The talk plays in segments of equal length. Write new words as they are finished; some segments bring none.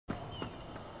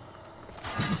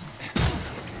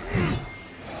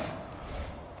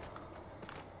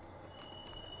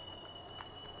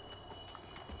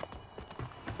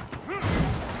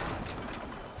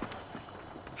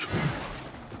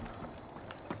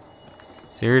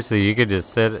Seriously, you could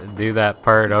just sit, do that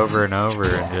part over and over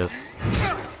and just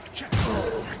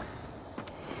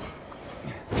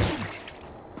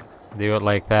do it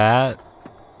like that.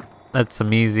 That's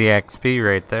some easy XP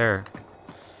right there.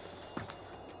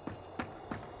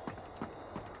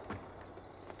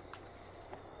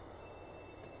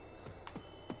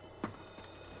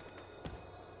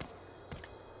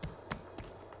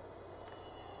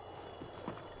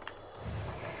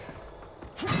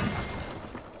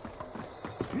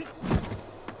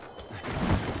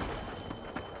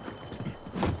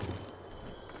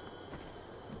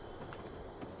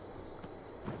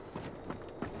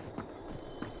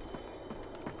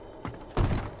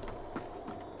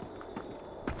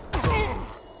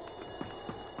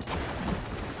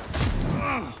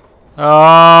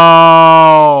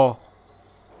 Oh!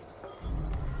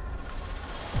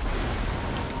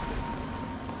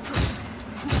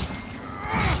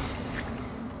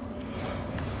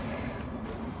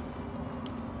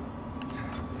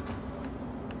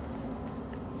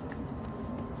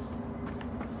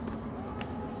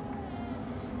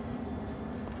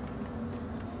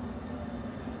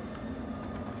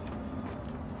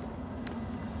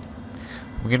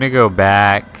 I'm gonna go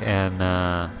back and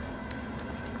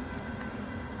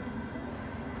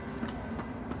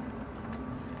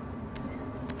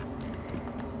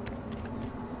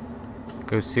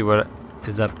go see what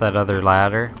is up that other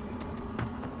ladder.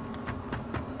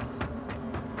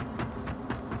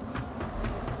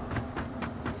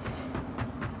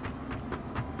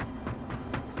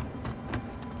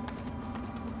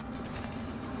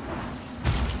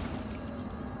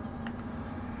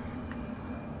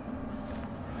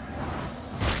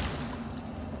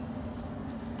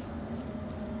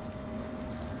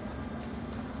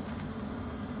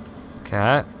 Okay,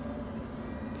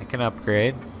 I can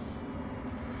upgrade.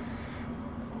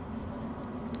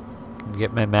 Can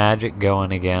get my magic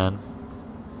going again.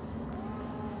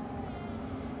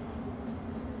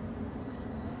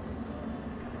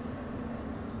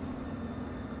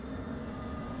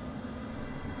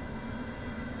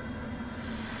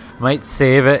 Might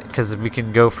save it because we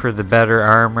can go for the better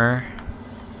armor.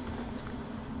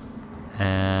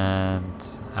 And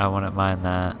I wouldn't mind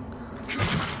that.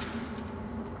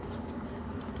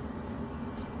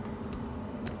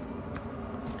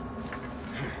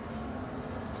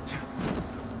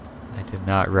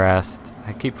 Not rest.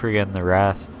 I keep forgetting the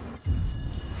rest.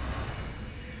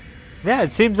 Yeah,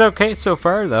 it seems okay so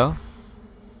far though.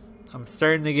 I'm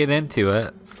starting to get into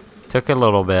it. Took a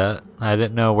little bit. I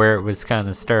didn't know where it was kind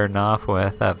of starting off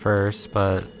with at first,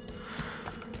 but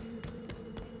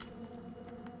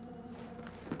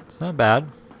it's not bad.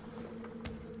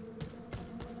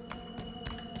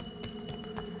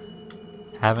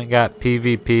 Haven't got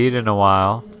PvP'd in a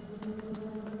while.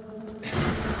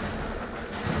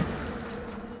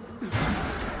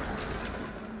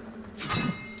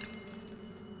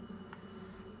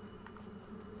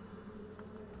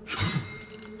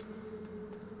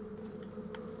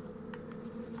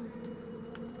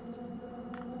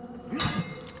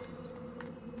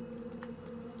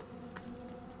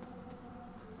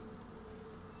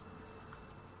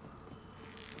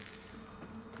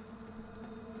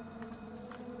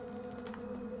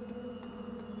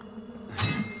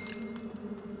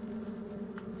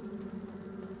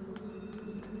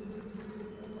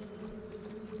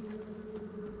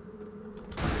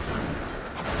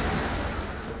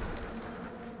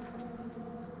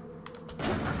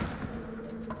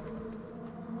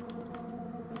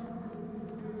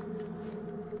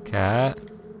 Cat.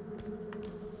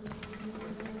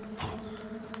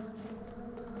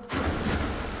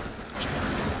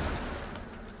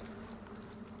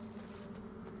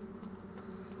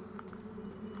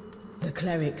 The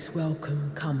cleric's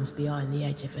welcome comes behind the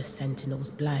edge of a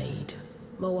sentinel's blade,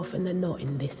 more often than not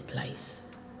in this place.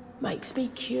 Makes me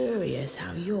curious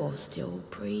how you're still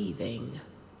breathing.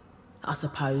 I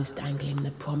suppose dangling the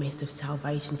promise of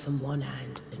salvation from one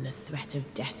hand and the threat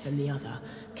of death from the other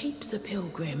keeps a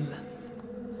pilgrim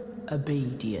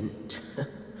obedient.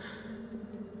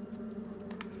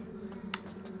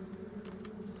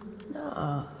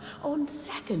 No, on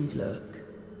second look,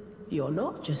 you're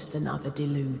not just another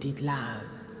deluded lamb,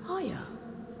 are you?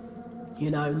 You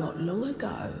know, not long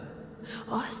ago,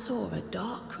 I saw a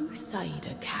dark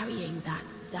crusader carrying that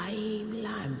same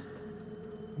lamp.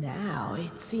 Now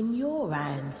it's in your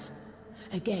hands.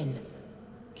 Again,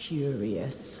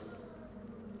 curious.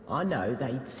 I know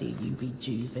they'd see you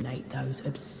rejuvenate those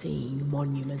obscene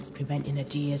monuments preventing a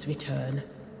deer's return.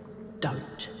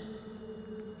 Don't.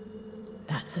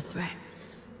 That's a threat.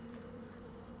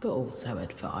 But also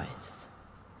advice.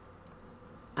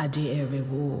 A deer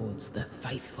rewards the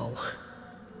faithful.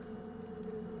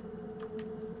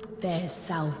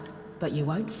 There's but you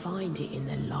won't find it in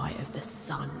the light of the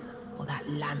sun or that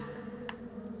lamp.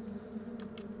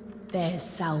 There's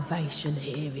salvation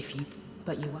here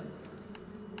but you won't.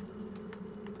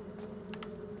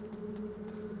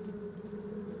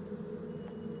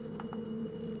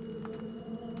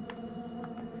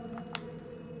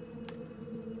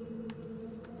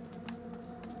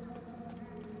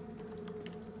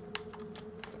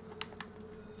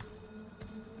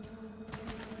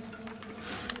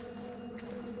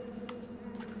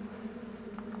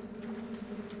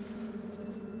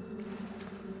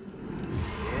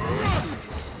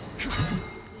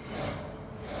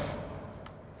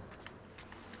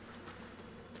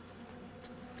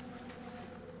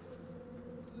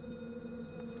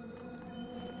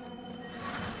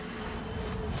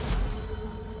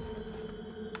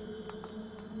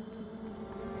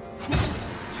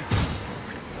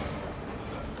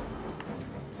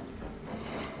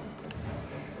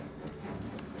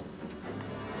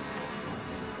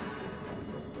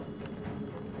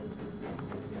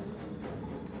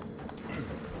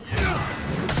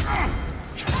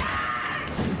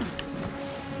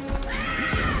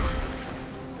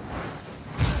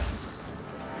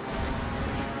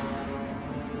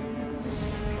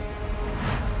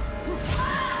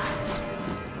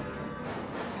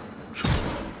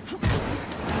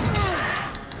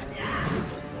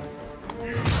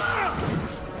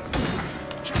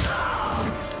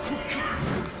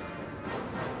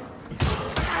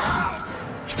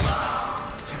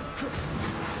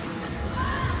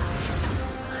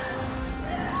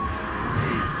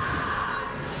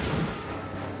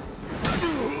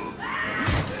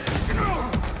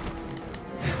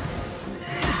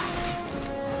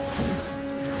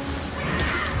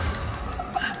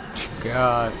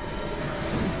 God.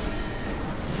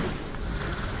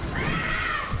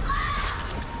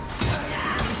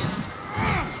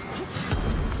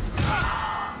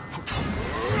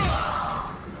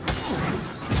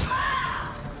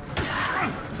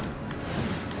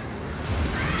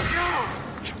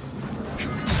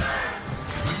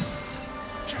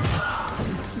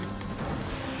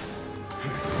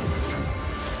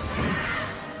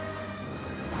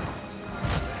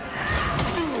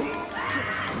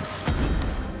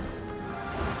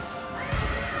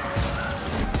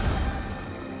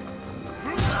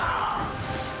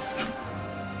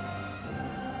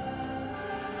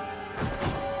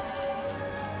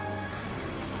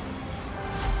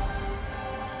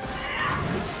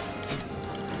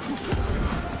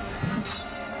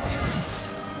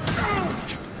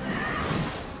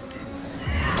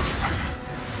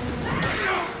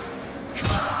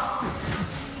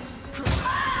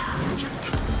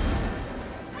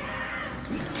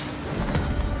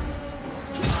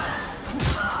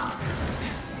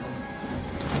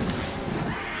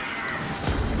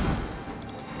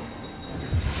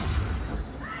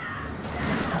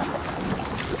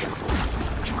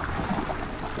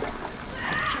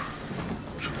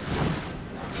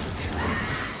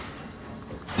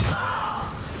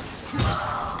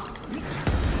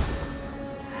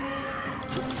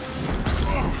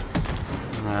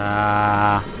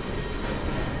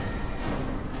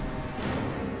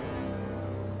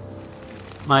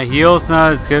 My heal's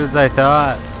not as good as I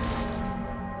thought.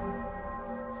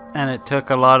 And it took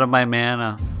a lot of my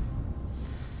mana.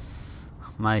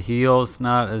 My heal's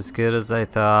not as good as I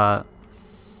thought.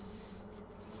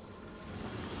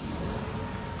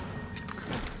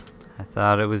 I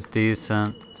thought it was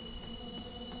decent.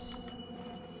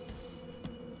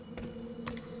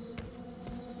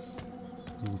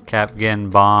 Kept getting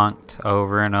bonked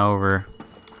over and over.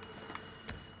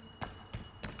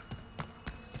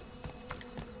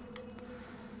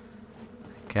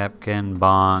 Kept getting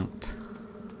bonked.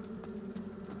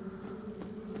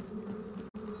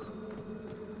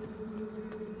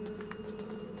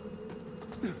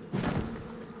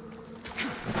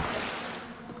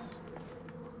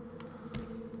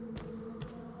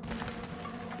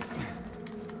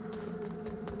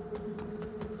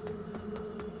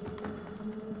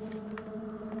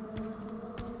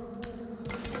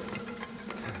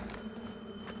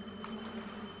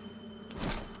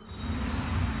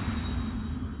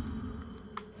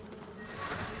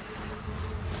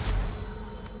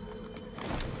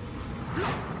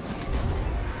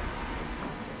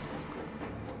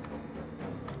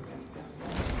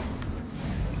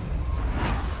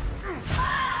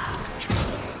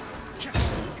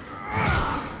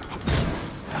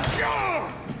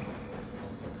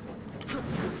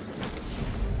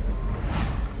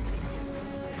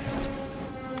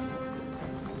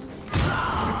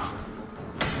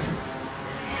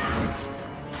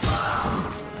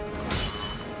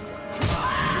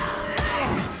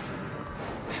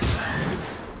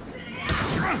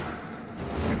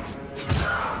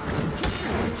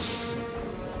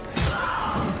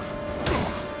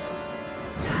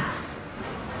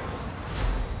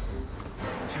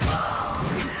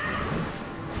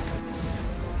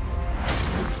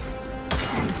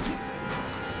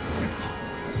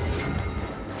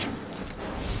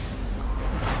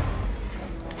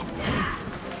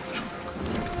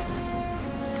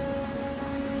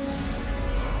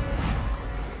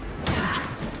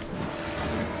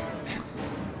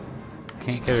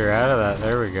 Can't get her out of that.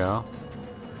 There we go.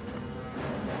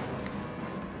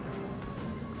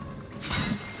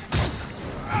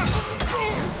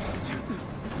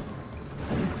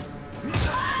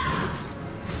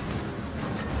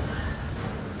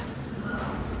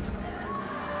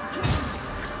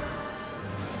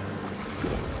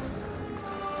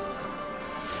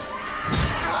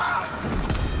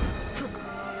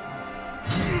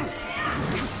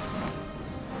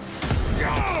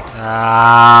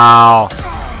 Ow!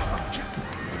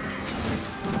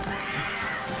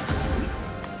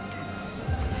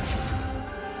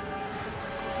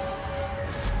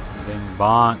 Getting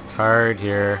bonked hard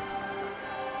here.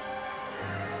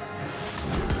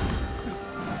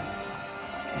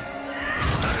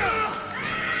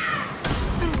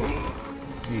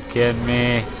 You kidding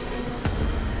me?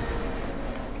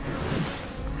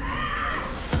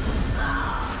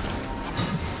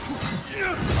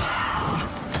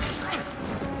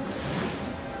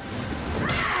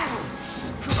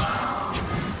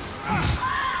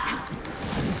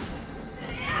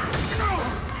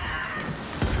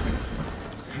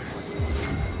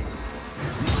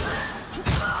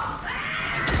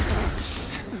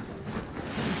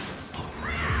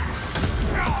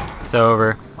 It's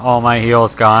over. All my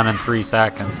heals gone in 3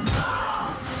 seconds.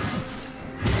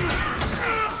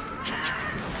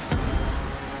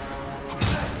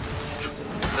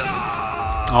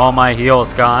 All my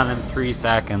heals gone in 3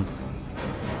 seconds.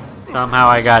 Somehow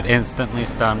I got instantly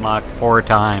stun locked 4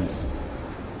 times.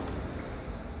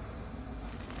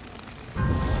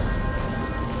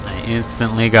 I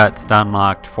instantly got stun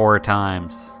locked 4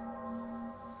 times.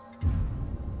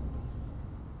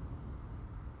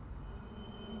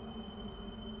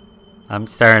 I'm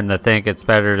starting to think it's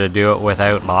better to do it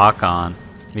without lock on,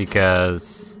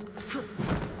 because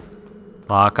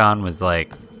lock on was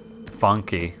like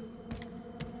funky.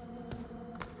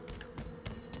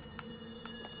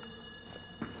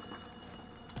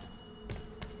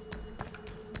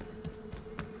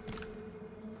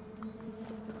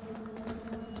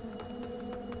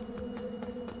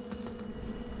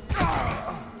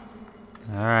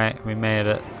 Alright, we made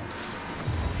it.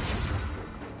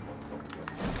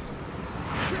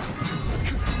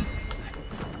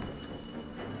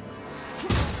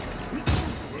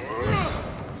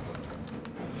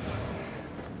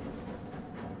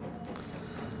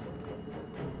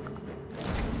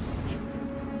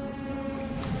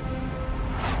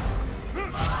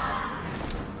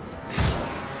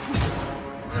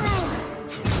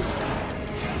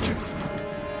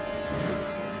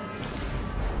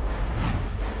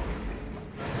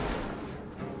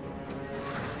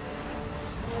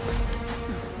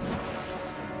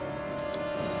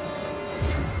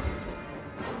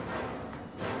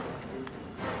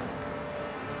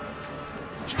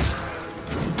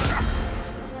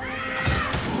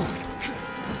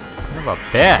 Son of a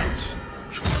bitch.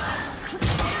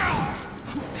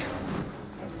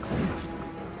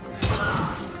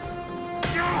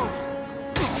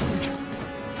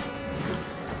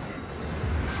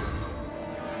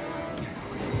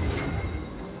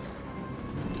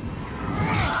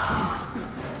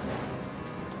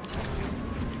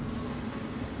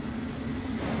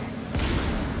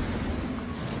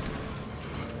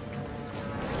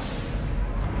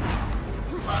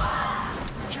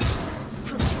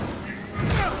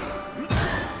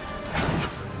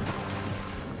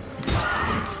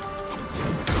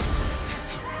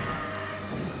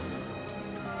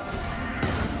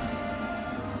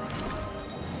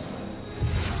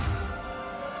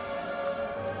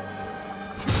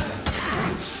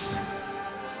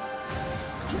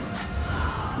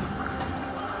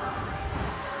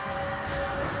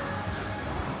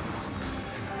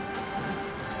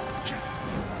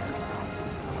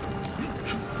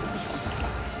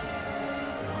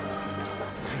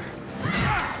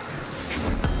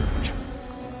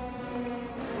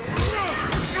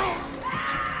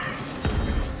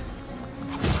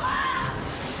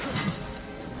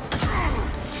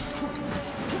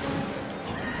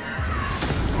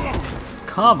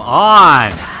 Come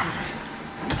on!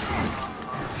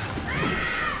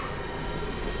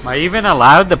 Am I even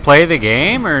allowed to play the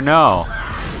game or no?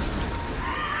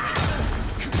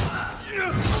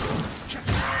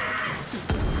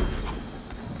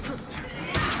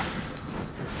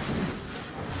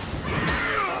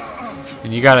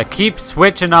 And you gotta keep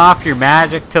switching off your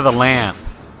magic to the lamp.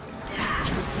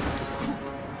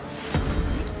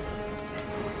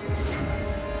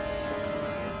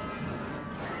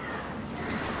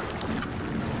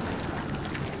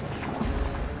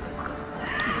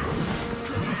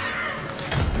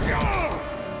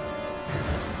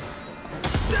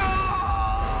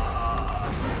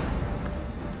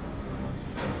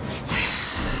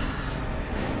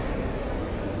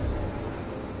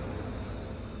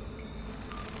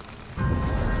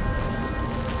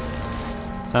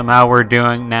 Somehow we're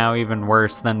doing now even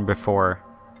worse than before.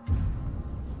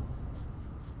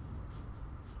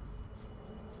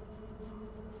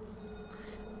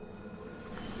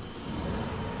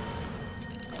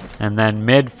 And then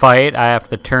mid-fight, I have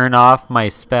to turn off my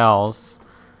spells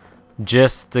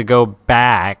just to go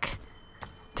back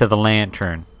to the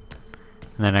lantern.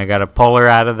 And then I gotta pull her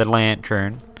out of the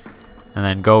lantern and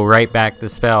then go right back to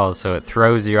spells, so it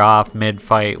throws you off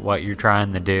mid-fight what you're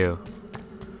trying to do.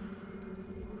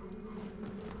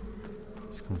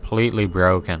 It's completely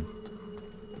broken.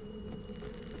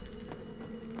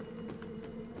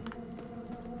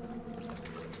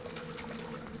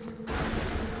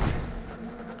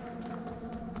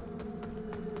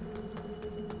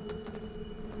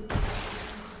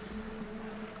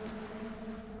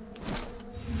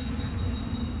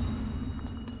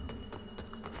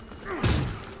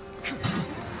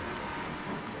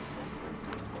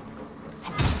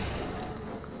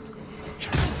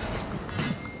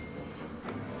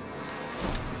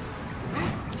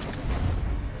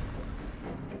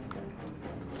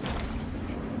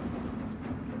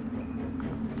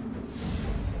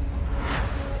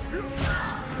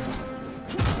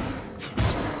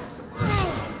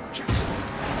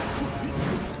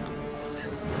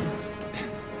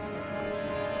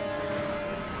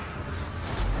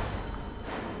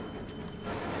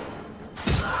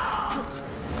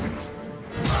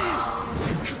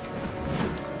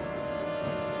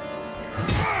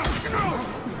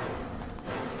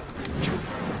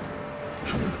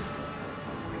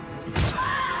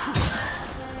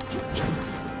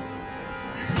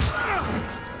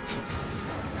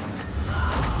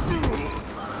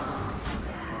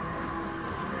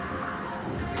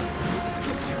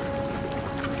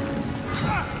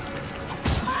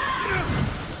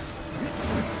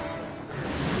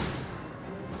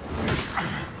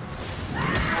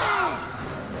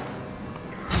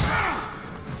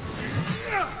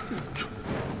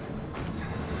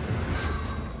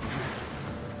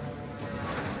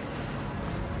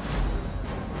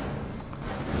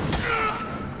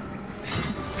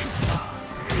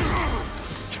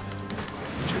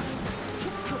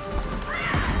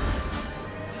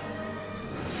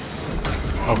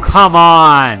 Oh, come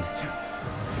on!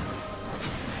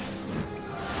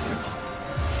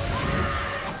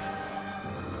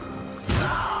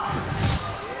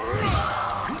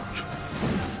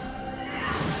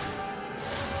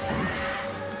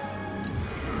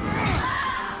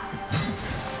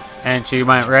 And she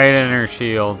went right in her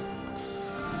shield.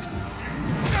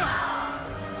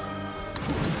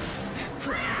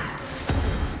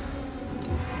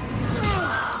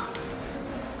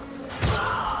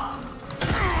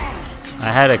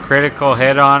 I had a critical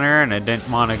hit on her and I didn't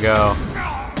want to go.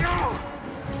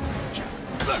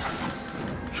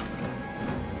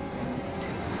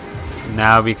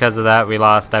 Now because of that we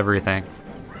lost everything.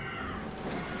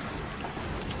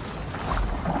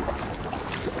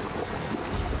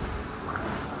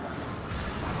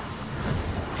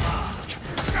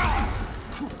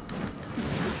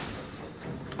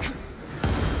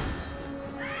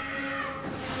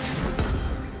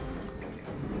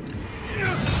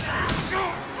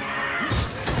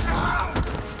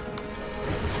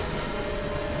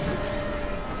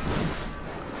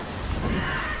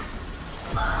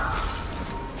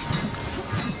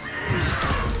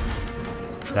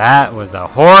 That was a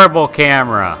horrible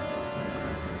camera.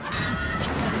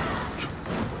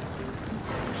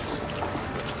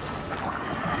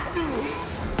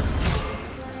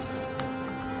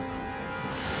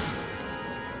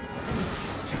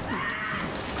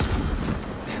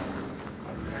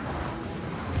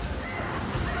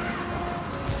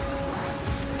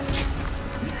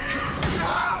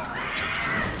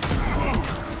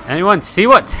 Anyone see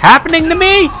what's happening to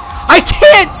me? I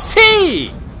can't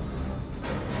see!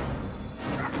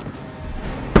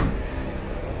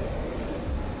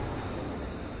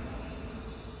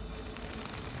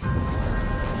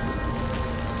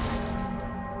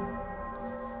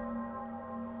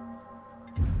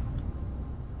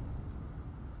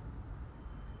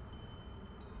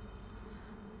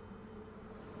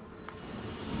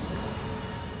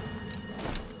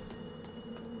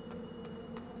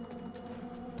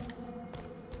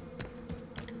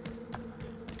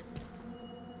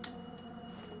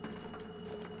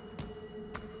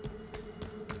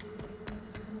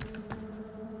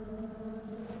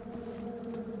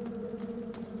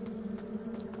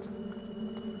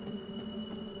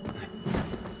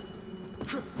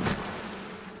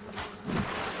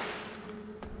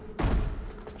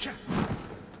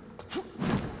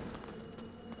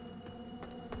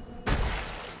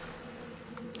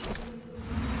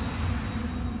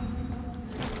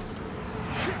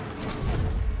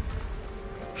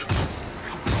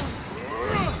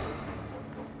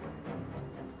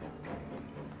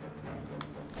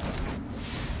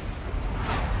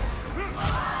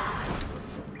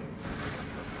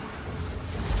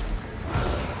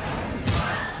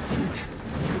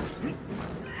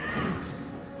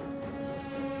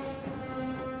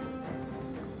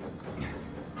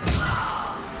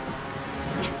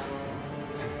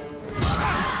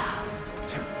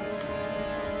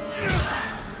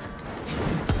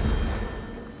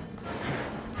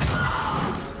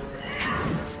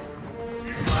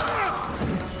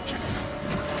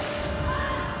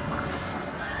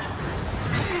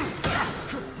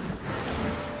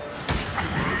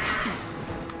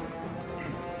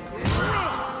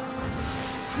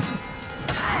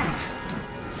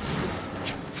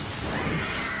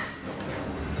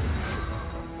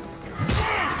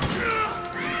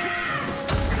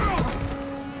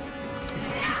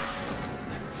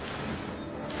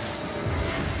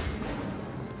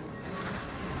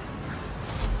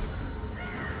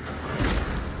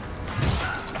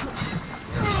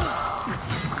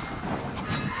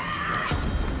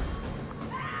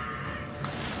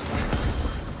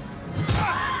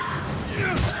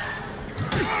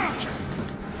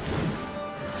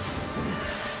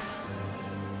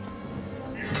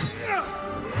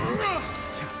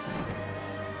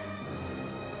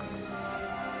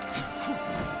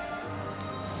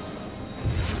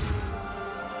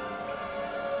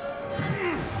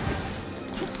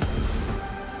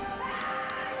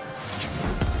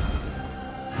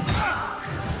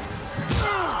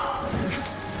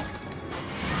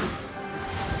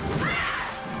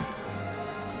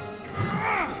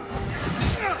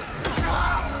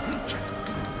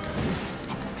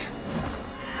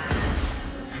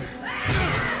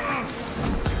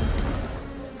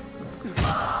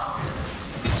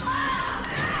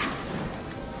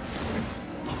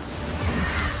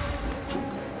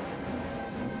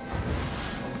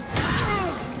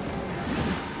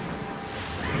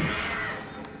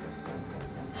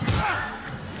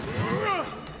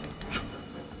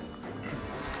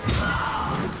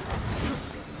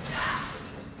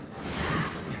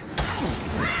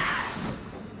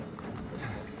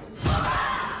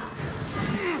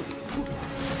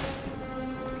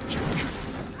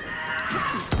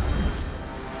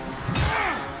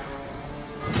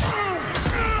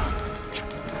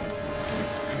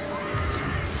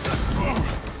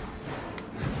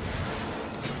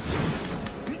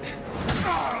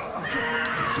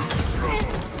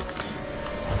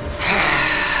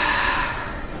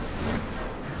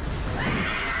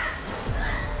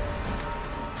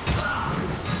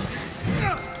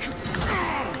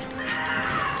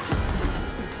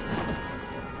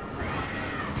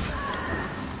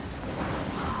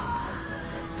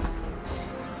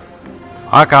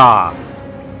 Fuck off!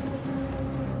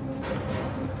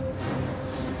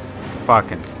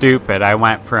 Fucking stupid. I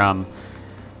went from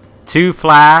 2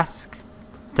 flasks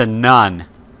to none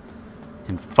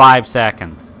in 5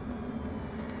 seconds.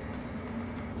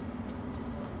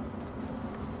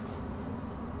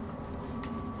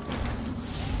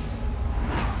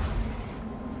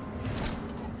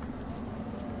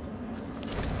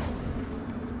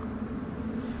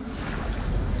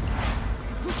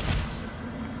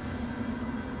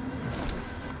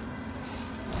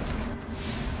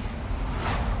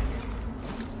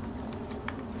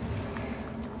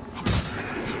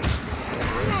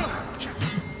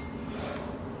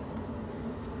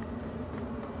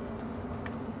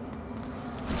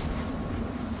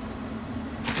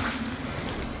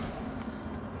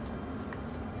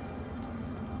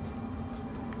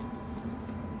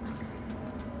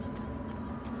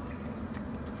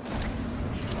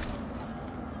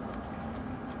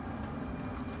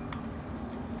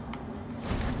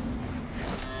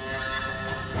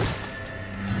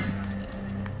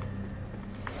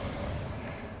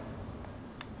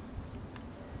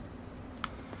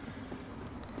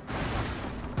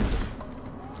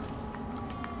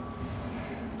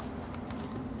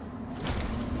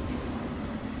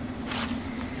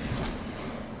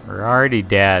 We're already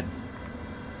dead.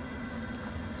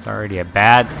 It's already a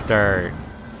bad start.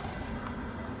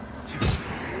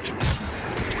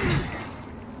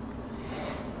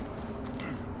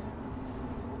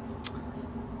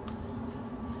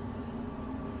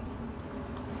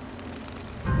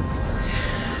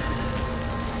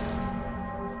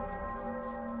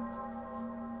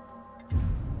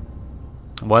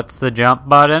 What's the jump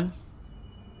button?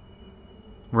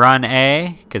 Run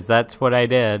A, because that's what I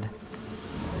did.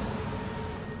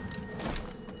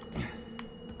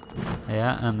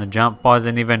 Yeah, and the jump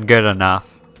wasn't even good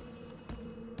enough.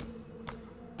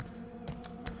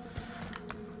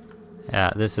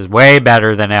 Yeah, this is way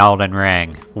better than Elden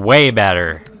Ring. Way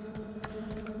better.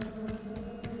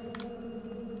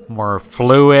 More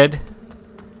fluid.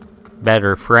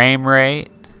 Better frame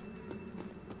rate.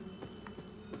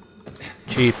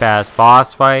 Cheap-ass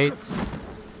boss fights.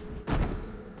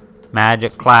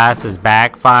 Magic class is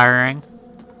backfiring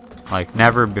like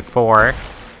never before.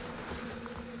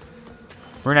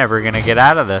 We're never gonna get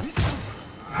out of this.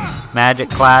 Magic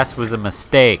class was a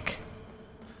mistake.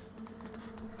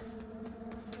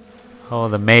 Oh,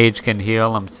 the mage can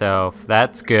heal himself.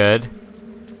 That's good.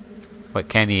 But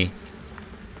can he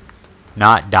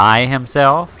not die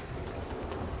himself?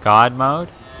 God mode?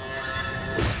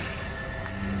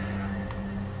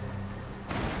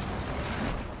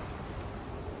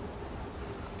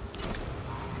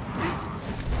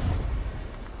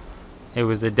 It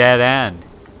was a dead end.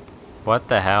 What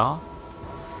the hell?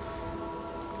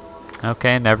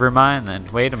 Okay, never mind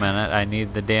then. Wait a minute, I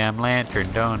need the damn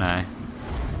lantern, don't I?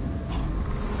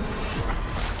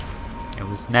 It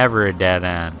was never a dead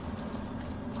end.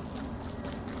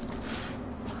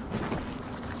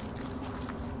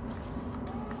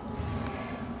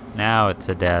 Now it's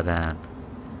a dead end.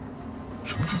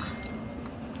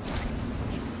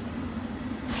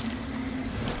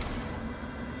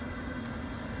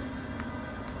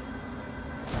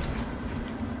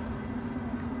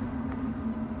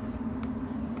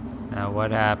 Now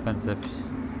what happens if...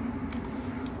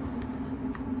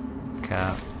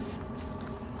 Okay.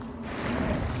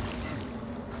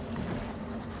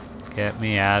 Get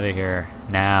me out of here.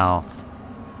 Now.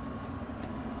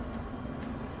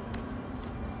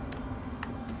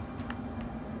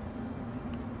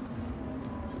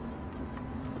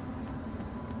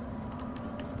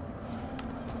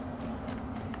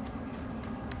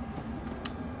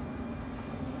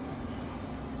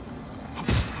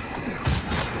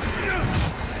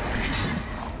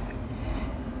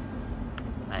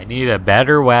 I need a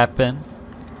better weapon.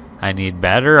 I need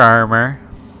better armor.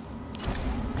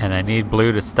 And I need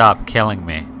Blue to stop killing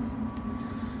me.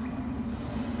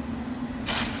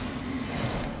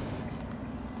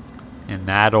 In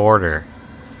that order.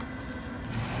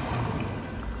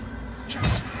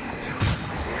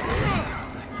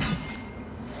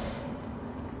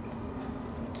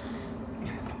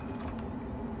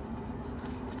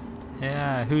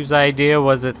 Yeah, whose idea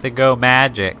was it to go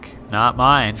magic? Not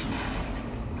mine.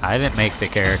 I didn't make the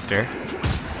character.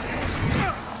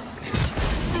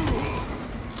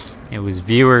 It was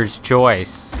viewers'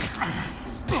 choice. And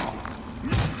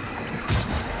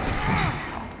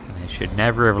I should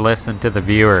never have listened to the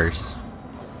viewers.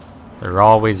 They're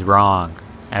always wrong.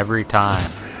 Every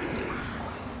time.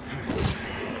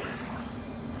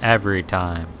 Every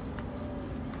time.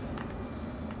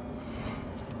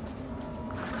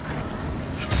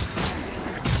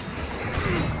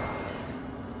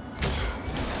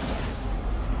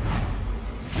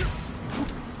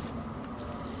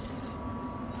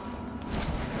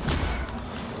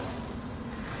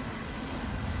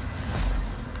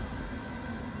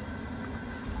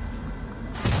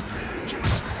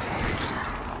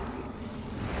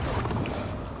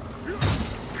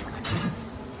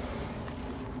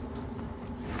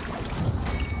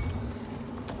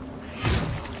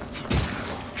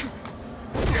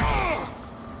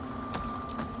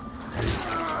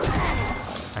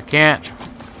 Can't.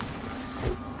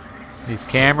 These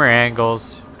camera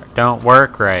angles don't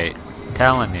work right. I'm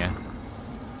telling you.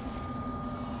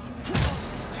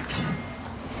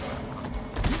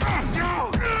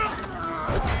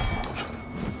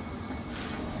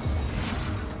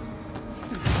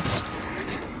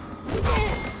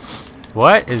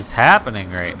 What is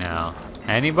happening right now?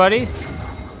 Anybody?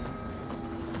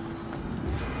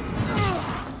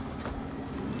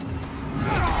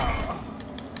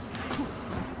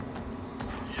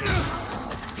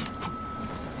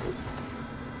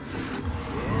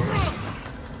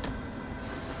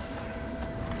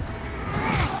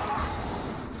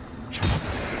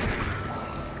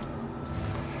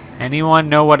 Anyone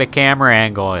know what a camera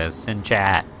angle is in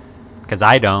chat? Because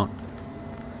I don't.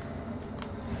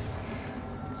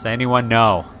 Does anyone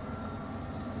know?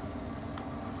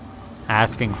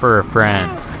 Asking for a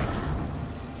friend.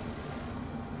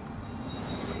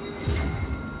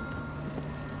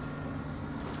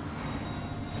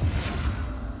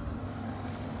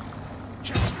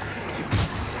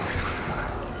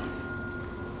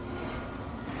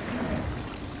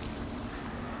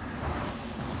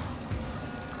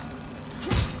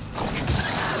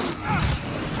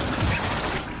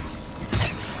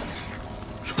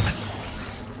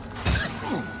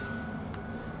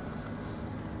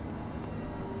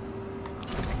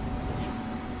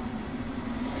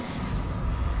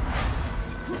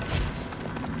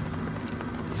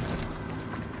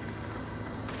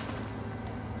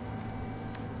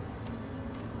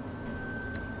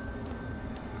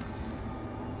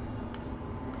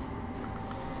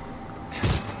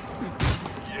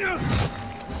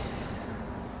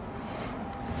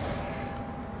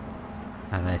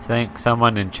 And I think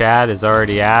someone in chat is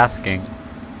already asking,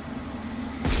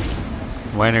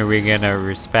 when are we gonna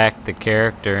respect the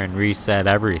character and reset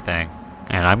everything?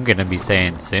 And I'm gonna be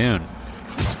saying soon.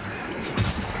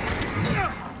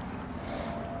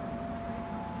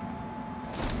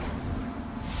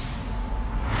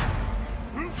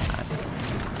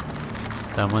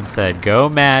 Someone said, go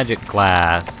magic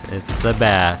class, it's the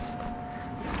best.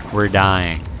 We're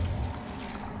dying.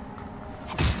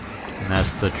 And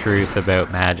that's the truth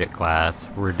about magic class.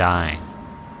 We're dying.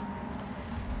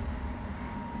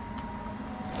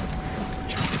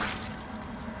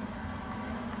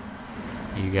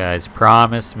 You guys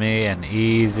promised me an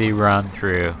easy run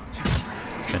through.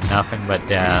 It's been nothing but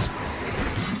death.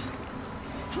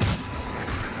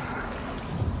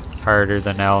 It's harder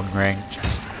than Elden Ring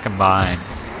combined.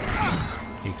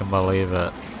 You can believe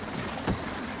it.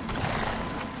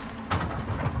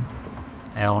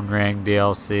 Elden Ring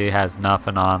DLC has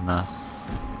nothing on this.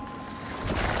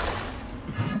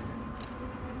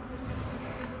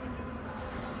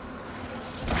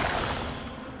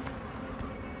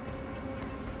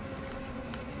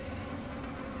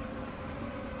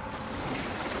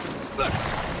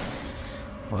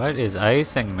 What is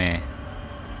icing me?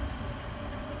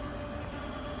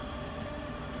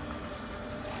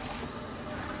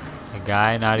 A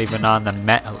guy not even on the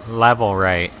level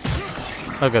right.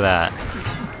 Look at that.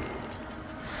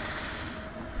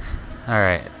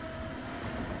 Alright.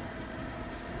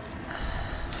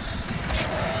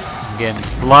 I'm getting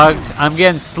slugged. I'm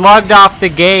getting slugged off the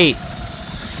gate.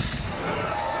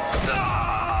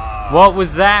 What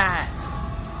was that?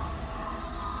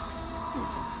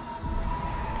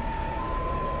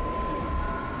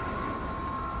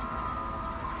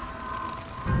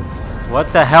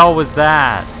 What the hell was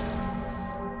that?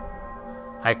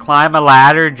 I climb a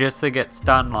ladder just to get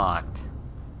stun locked.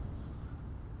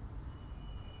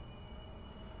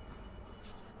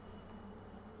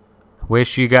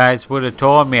 Wish you guys would have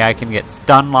told me I can get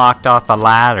stun locked off a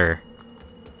ladder.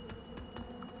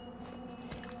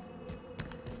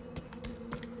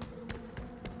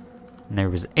 And there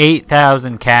was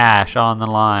 8,000 cash on the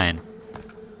line.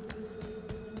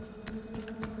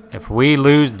 If we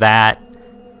lose that,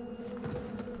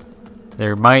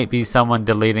 there might be someone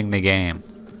deleting the game.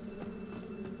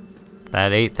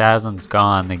 That 8,000's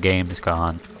gone, the game's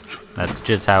gone. That's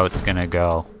just how it's gonna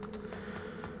go.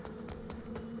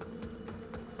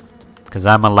 Because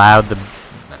I'm allowed to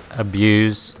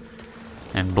abuse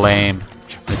and blame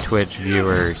the Twitch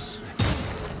viewers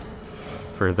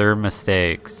for their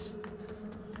mistakes.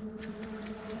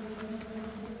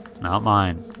 Not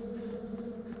mine.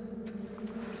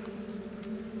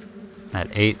 That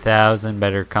 8,000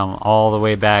 better come all the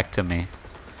way back to me.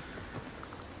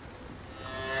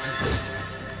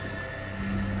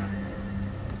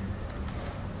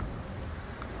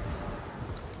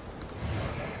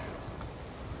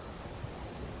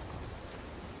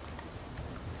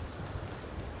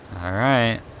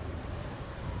 Alright.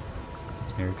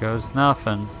 Here goes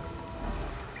nothing.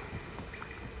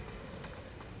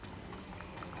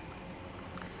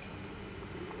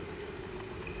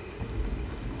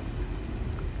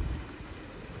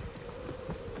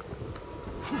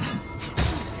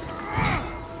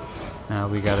 Now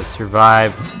we gotta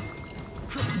survive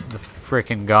the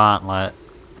frickin' gauntlet.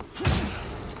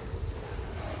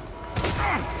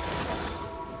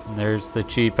 And there's the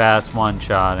cheap ass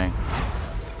one-shotting.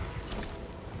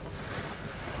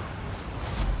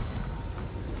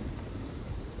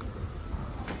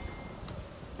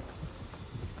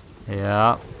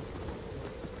 Yeah.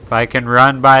 If I can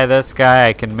run by this guy,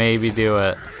 I can maybe do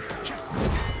it.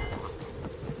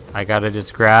 I gotta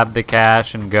just grab the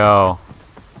cash and go.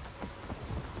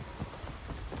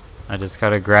 I just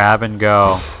gotta grab and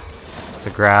go. It's a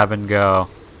grab and go.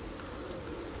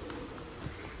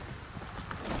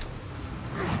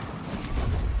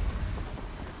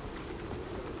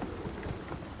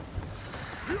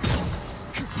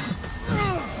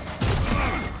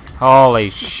 Holy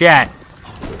shit!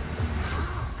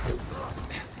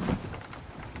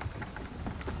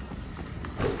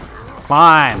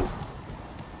 Climb!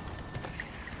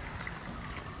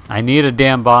 I need a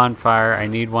damn bonfire. I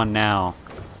need one now.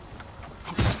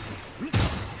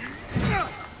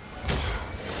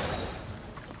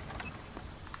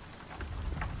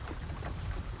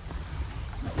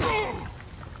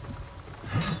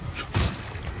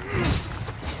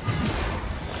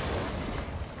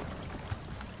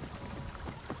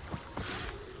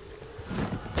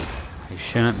 I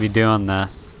shouldn't be doing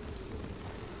this.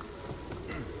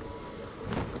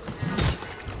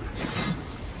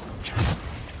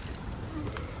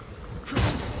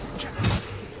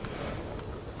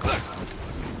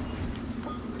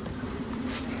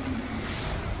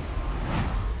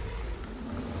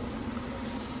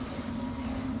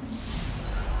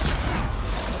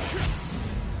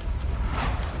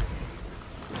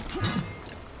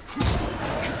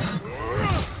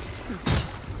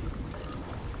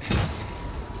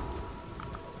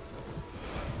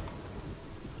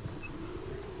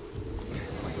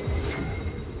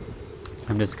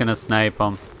 I'm just gonna snipe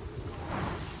them.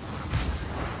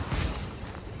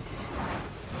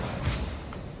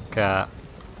 Okay.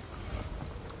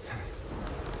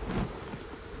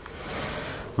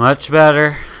 Much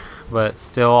better, but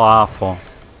still awful.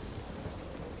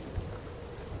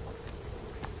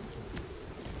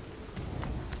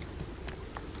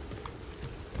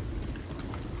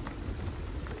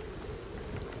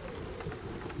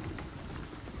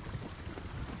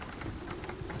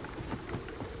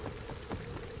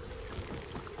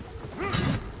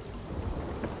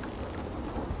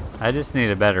 I just need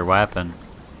a better weapon.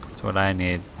 That's what I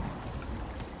need.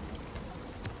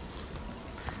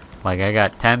 Like, I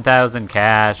got 10,000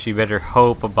 cash. You better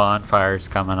hope a bonfire's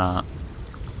coming up.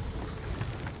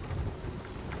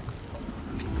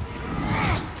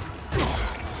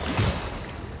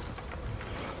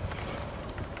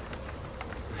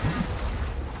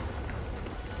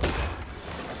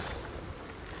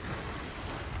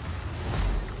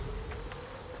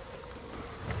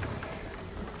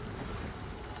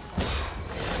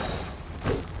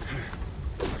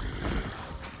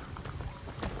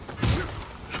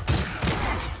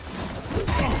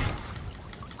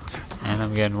 And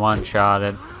I'm getting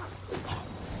one-shotted.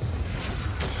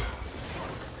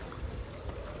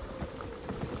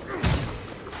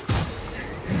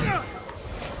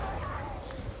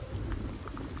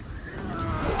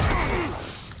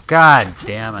 God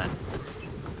damn it.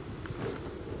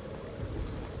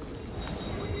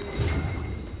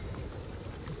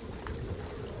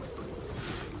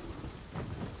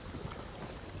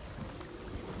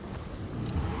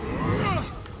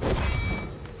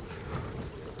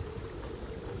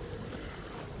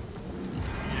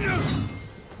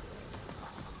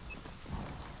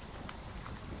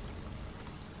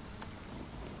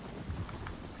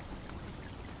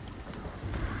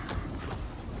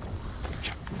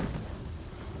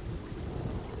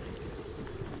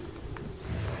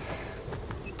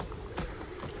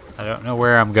 I don't know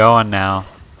where I'm going now.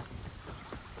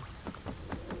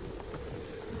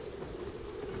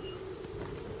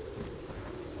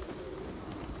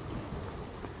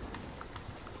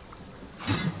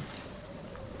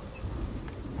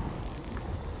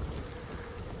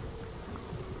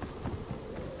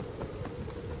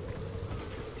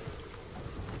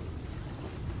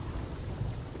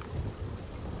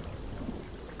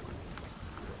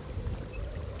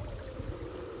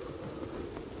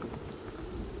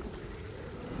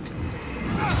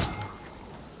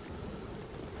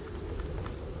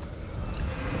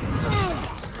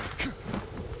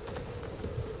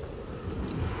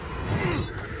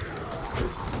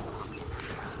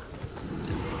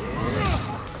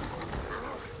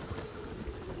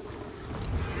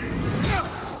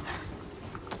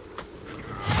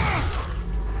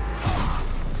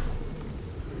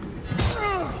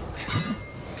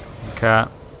 Okay.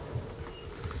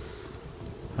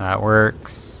 That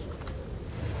works.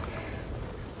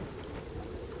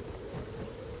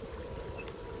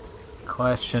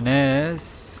 Question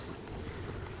is,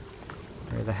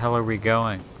 where the hell are we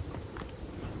going?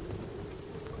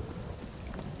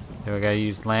 Do I gotta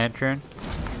use lantern?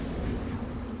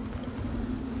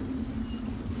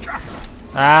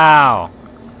 Ow!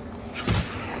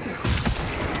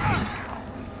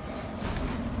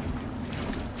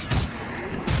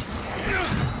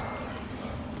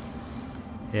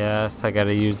 Yes, I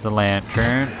gotta use the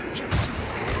lantern.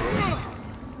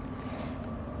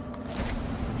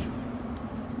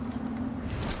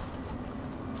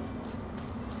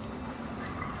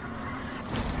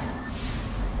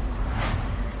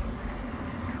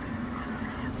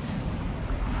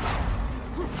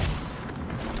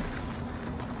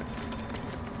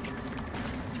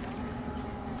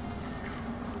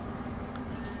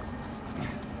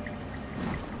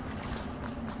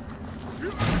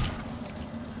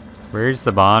 Where's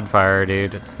the bonfire,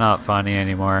 dude? It's not funny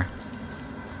anymore.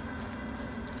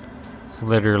 It's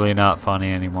literally not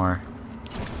funny anymore.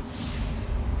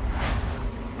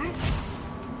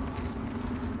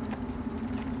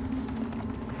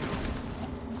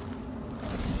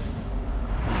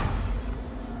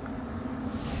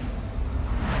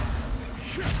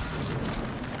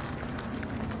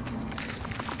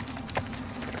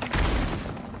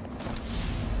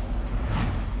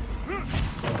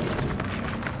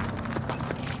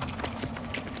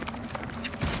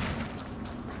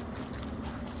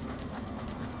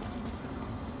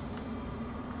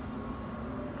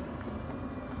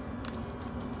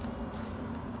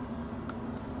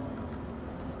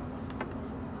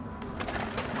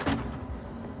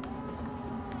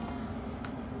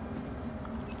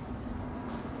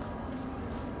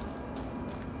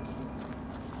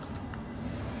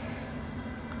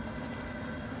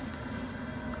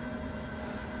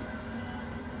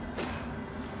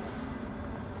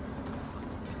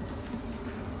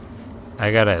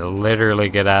 I gotta literally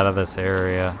get out of this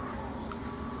area.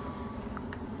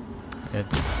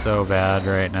 It's so bad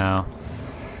right now.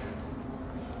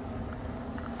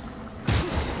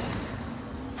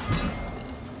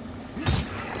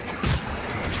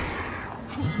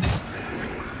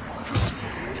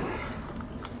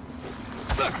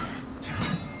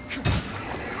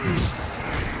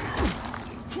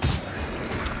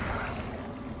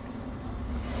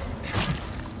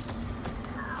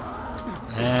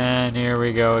 And here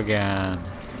we go again.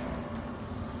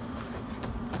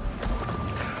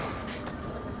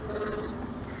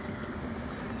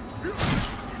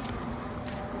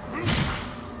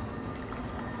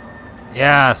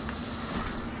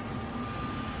 Yes!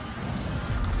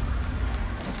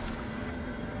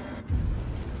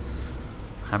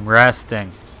 I'm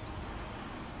resting.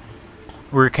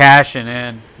 We're cashing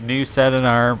in. New set of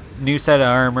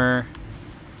armor.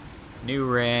 New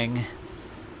ring.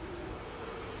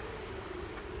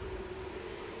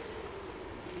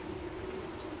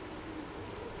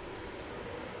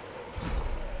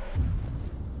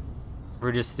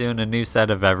 We're just doing a new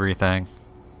set of everything.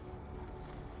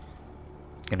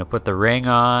 Gonna put the ring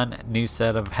on, new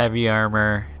set of heavy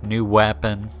armor, new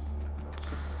weapon.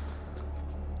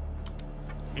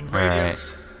 In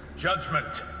radiance,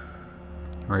 judgment.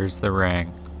 Where's the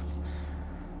ring?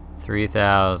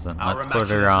 3,000. Let's put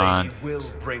her on. Lady will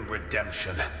bring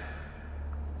redemption.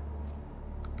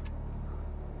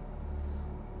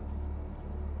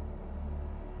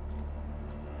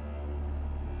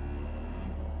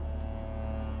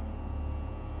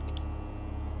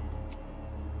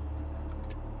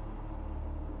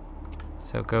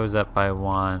 So it goes up by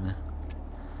 1.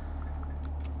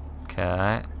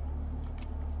 Okay.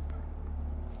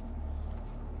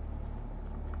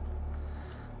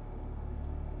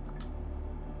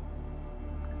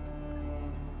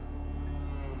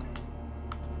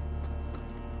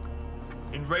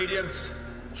 In radiance,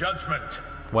 judgment.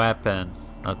 Weapon.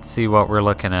 Let's see what we're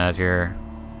looking at here.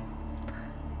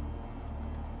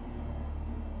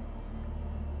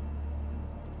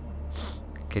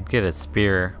 Could get a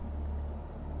spear.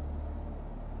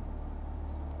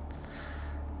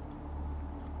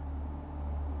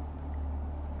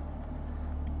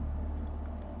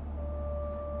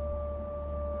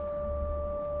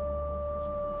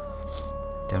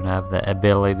 Don't have the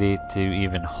ability to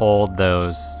even hold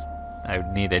those. I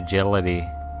would need agility.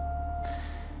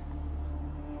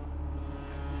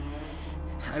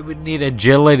 I would need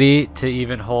agility to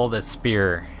even hold a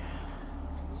spear.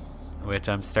 Which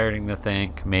I'm starting to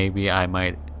think maybe I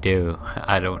might do.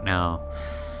 I don't know.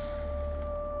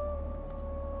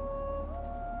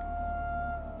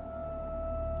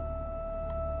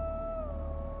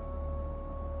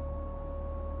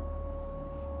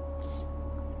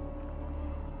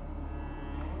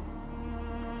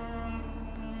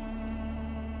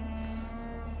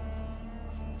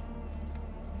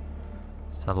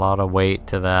 It's a lot of weight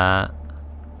to that.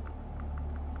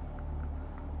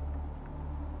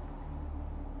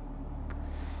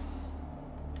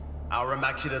 Our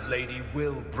Immaculate Lady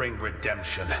will bring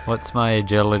redemption. What's my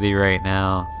agility right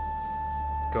now?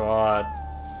 God.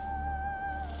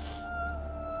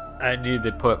 I need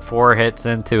to put 4 hits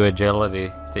into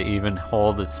agility to even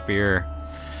hold a spear.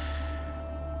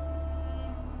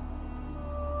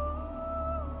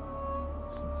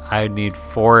 I need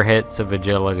 4 hits of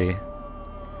agility.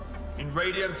 In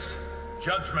radiance,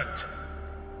 judgment.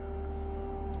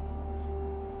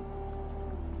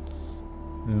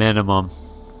 Minimum.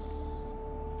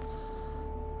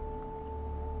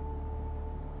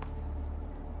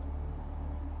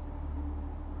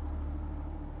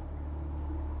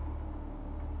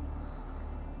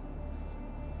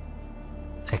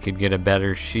 I could get a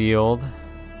better shield.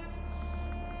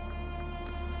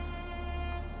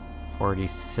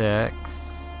 46.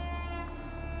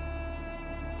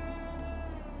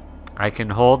 I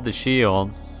can hold the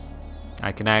shield.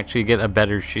 I can actually get a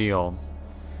better shield.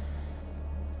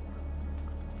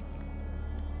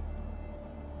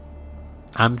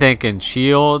 I'm thinking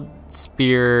shield,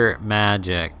 spear,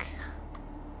 magic.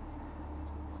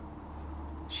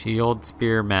 Shield,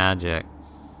 spear, magic.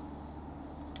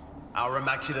 Our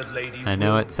Immaculate Lady. I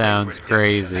know it sounds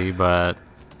crazy, but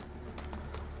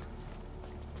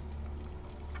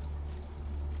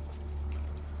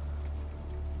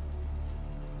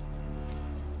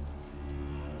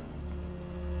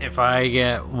if I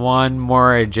get 1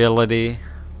 more agility,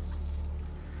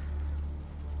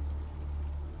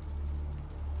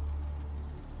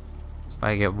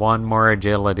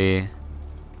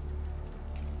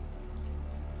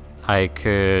 I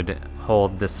could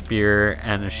hold the spear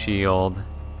and a shield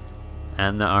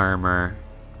and the armor.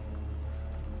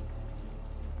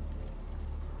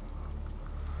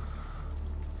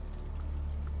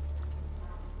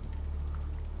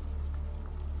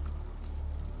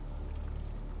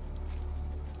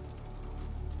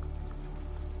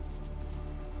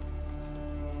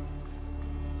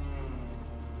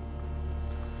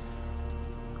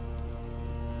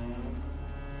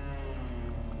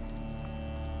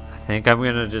 I think I'm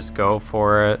gonna just go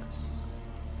for it.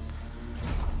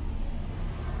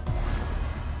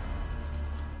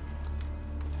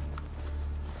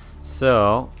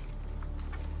 So,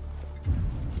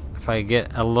 if I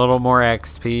get a little more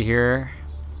XP here,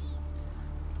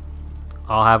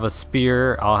 I'll have a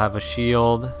spear, I'll have a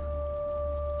shield,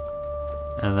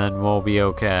 and then we'll be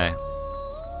okay.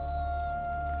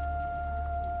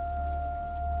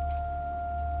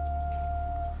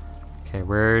 Okay,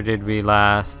 where did we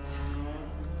last?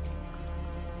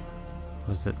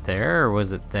 Was it there or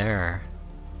was it there?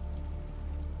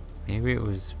 Maybe it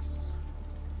was...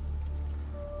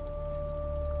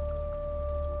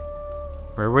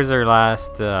 Where was our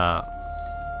last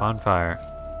bonfire?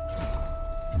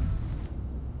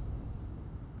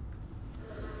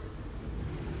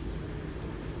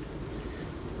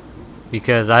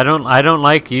 Because I don't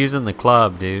like using the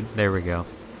club, dude. There we go.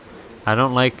 I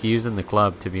don't like using the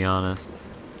club, to be honest.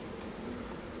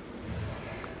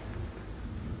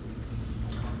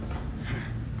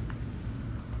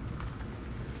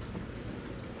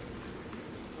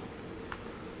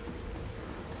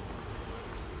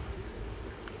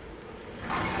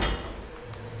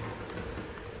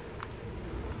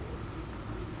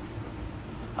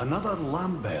 Another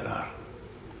lamp bearer.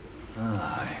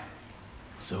 Aye,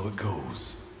 so it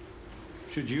goes.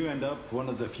 Should you end up one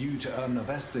of the few to earn a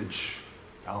vestige,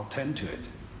 I'll tend to it,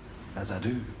 as I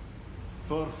do,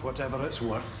 for whatever it's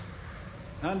worth,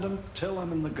 and until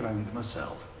I'm in the ground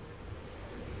myself.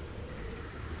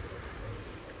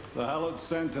 The hallowed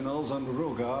sentinels and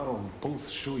Rogar will both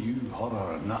show you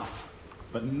horror enough,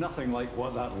 but nothing like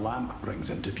what that lamp brings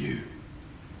into view.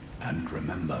 And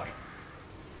remember,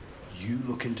 you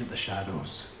look into the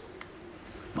shadows,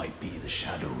 might be the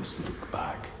shadows look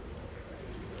back.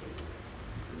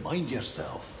 Mind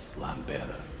yourself,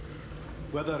 Lambearer,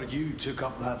 whether you took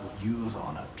up that lure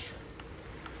on it.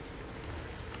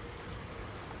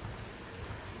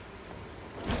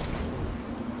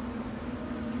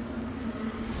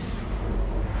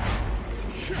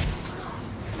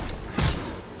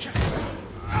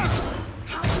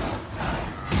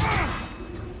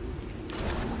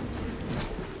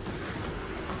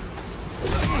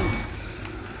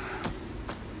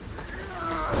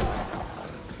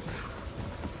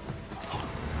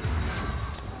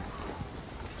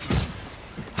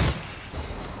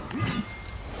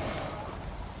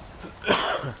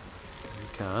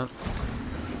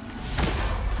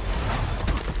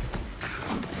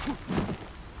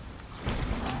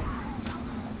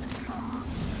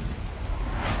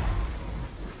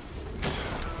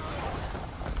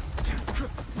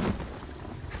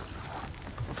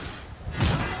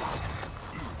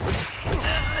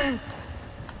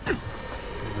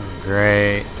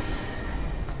 Great.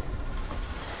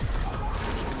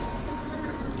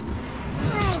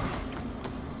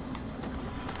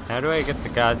 How do I get the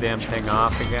goddamn thing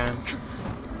off again?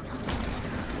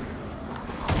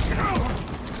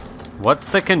 What's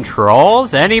the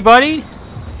controls? Anybody?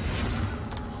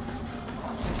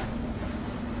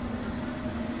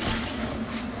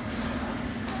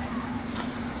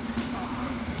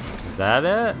 Is that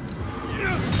it?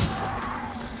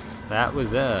 That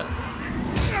was it.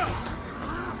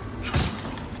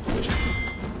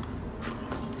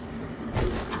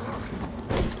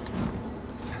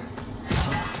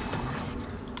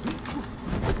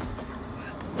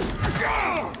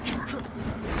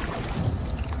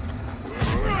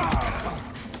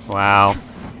 Wow.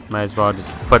 Might as well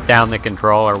just put down the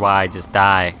controller while I just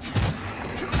die.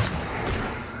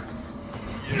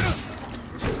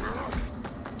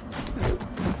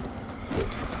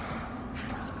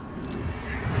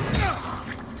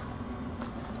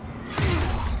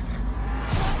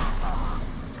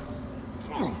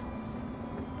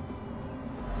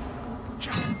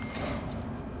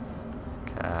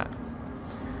 Okay.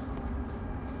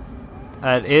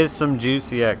 That is some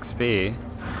juicy XP.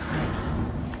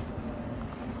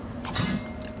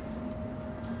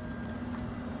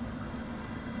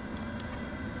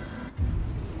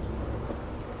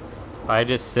 If I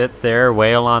just sit there,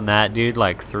 wail on that dude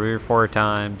like 3 or 4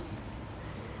 times,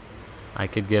 I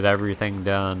could get everything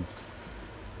done.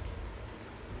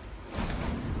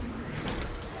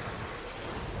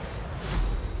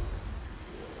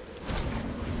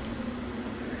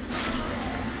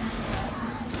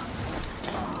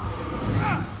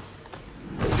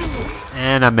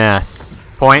 And a mess.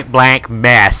 Point blank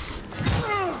mess.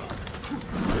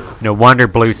 No wonder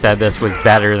Blue said this was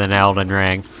better than Elden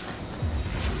Ring.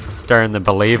 Starting to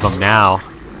believe him now.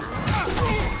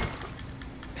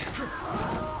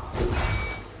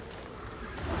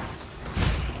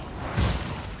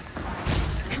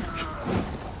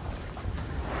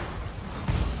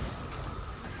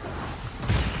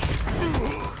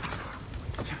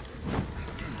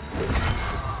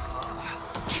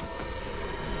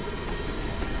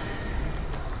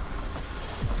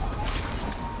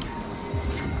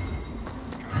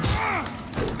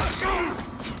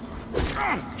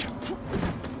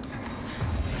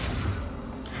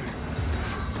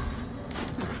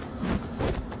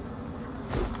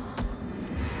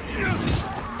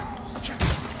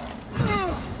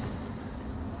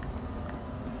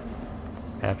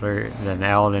 Better than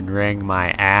Elden Ring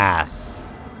my ass.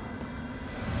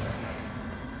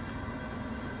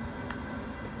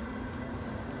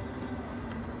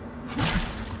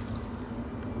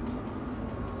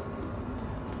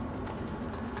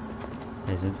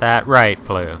 Isn't that right,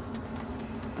 Blue?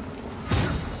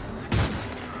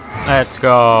 Let's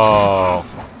go.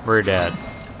 We're dead.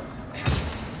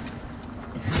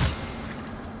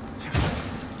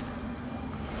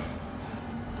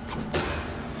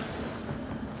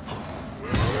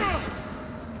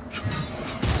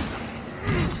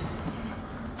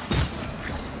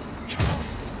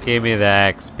 Give me the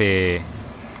XP.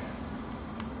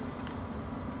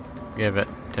 Give it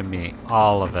to me.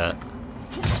 All of it.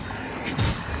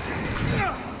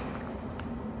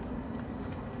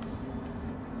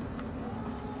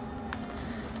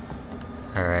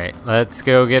 Alright, let's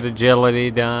go get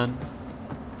agility done.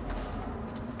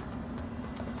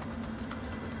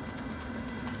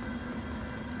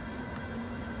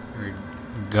 We're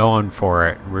going for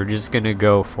it. We're just gonna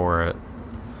go for it.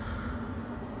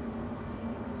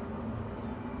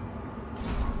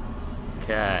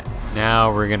 Okay,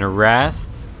 now we're gonna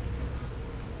rest.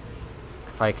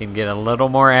 If I can get a little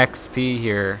more XP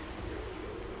here,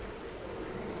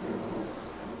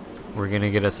 we're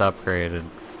gonna get us upgraded.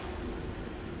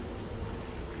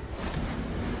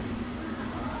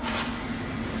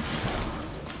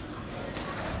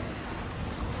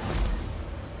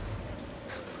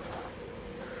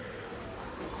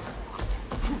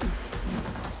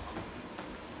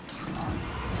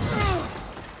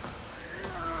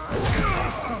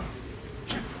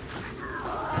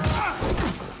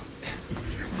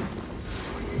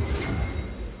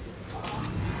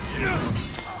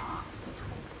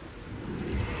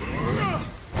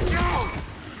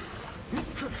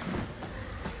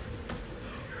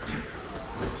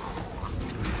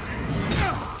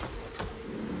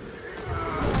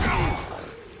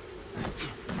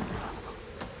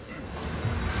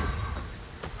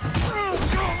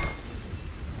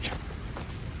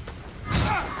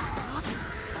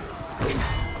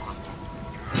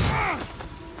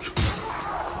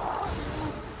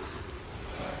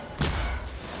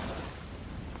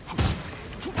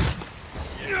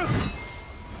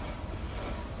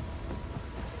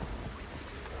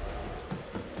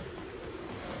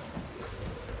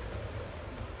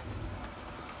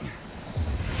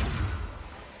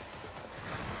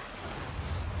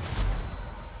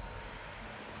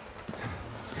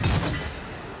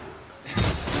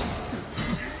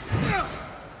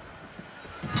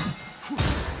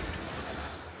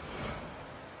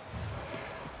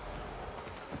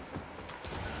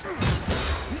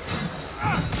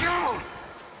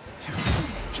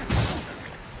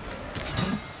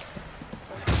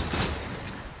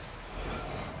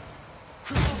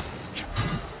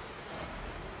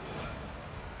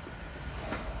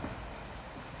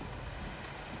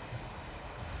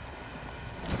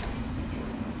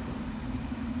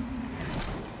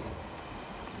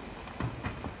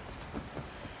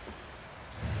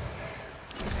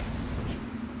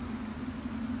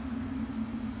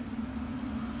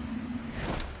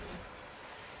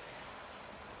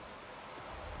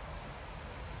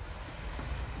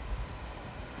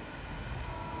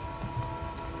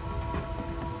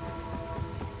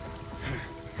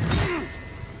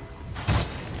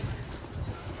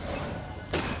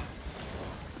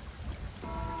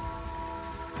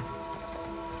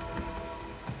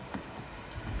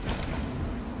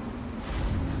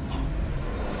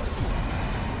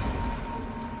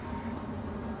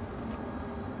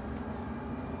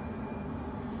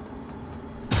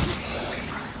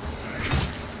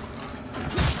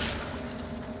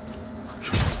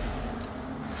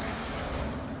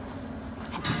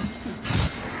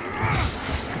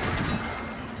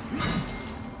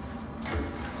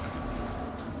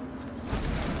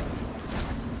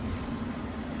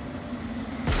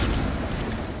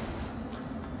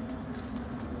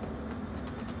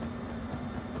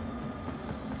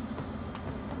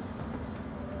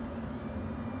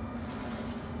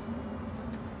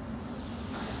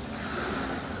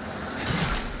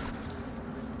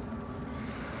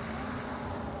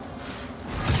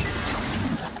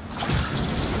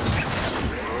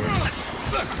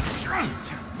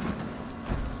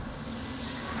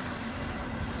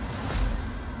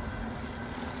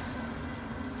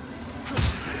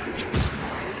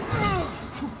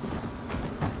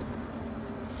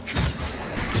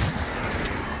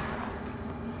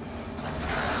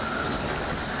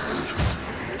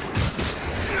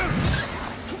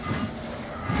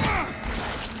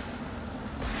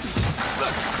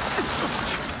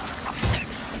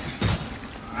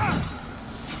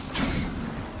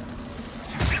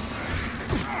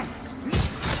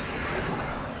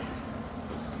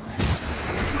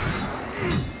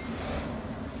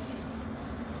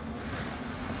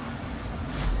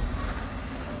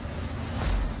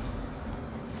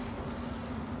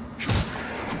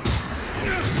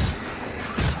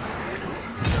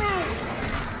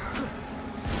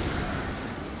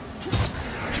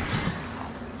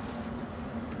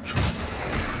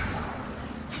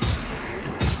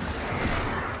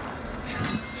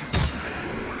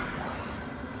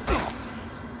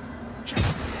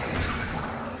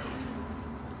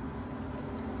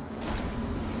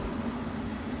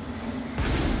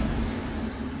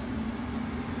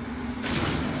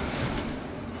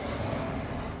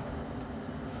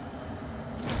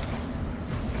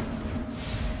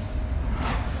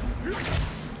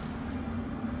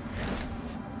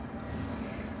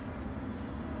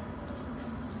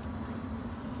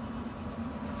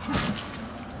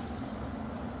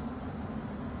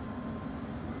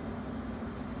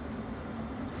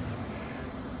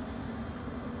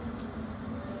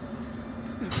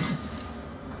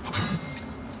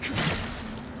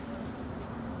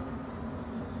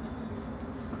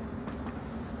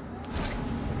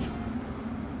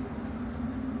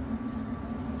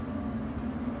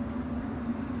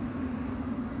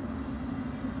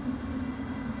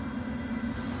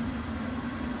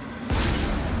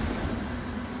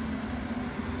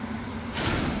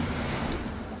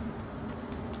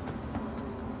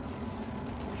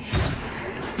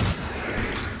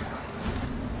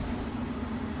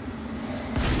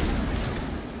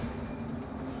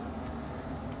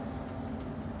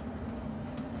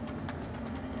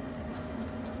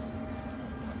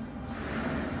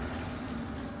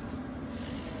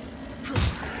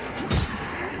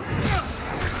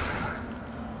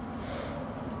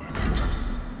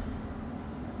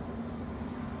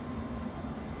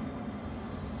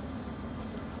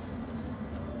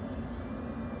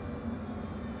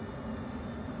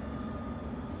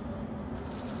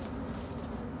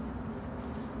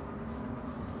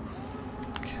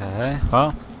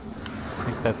 Well, I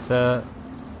think that's it.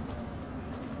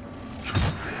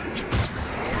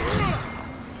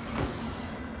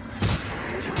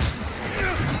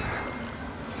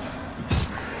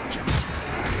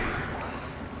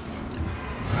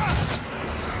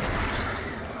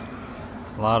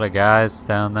 There's a lot of guys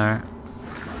down there.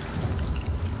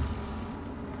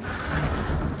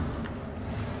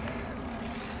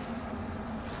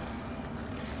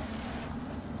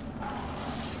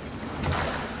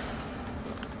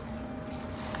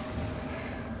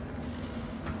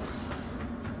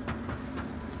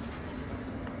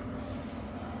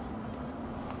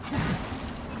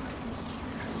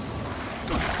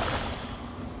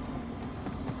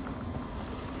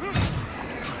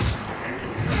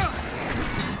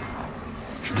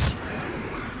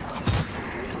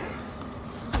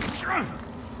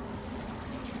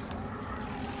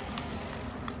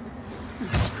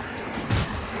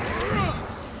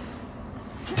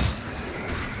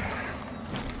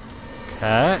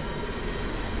 Okay.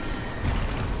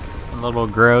 It's a little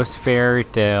gross fairy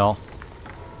tale.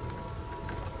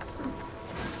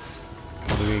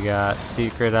 What do we got?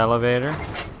 Secret elevator.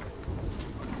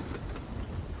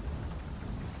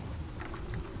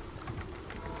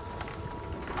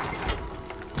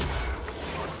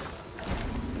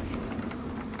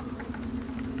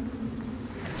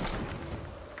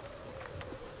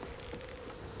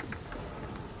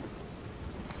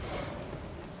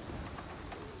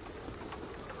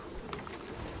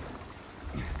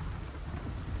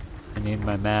 I need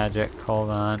my magic. Hold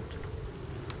on.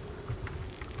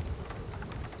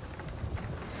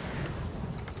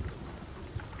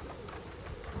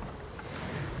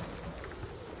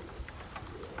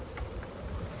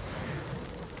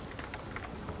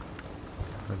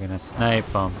 We're gonna snipe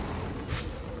them.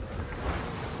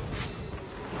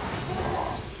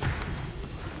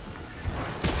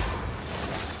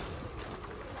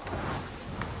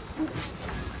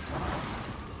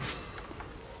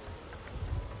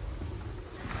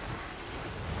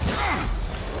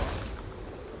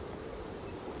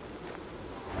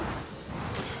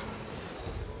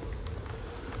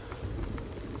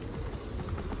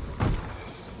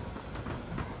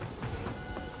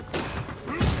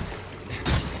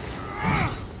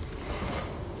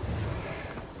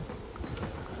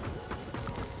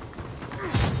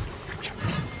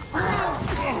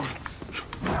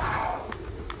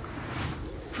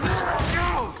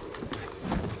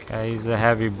 Okay, he's a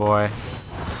heavy boy.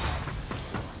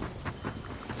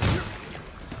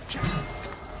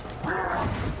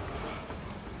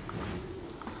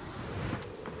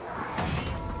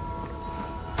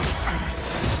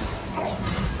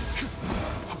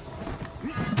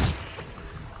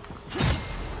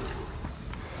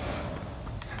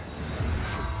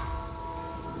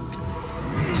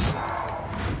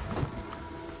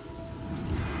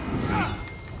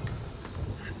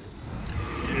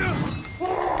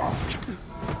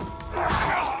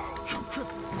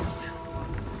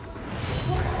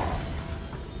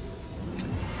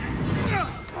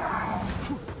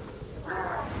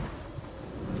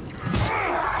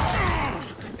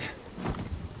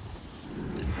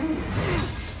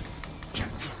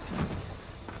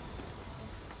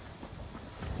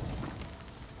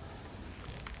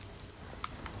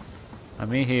 Let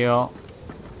me heal.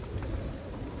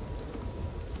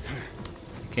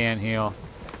 Can't heal.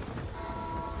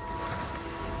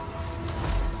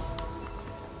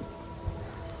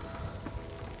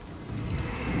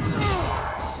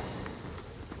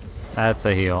 That's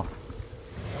a heal.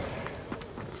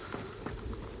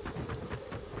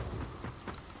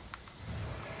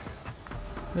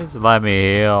 Just let me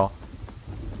heal.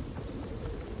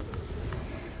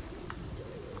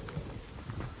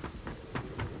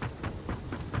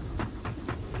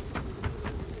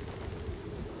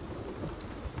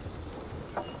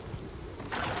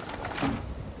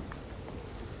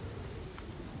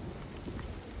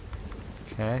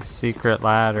 Okay, secret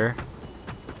ladder.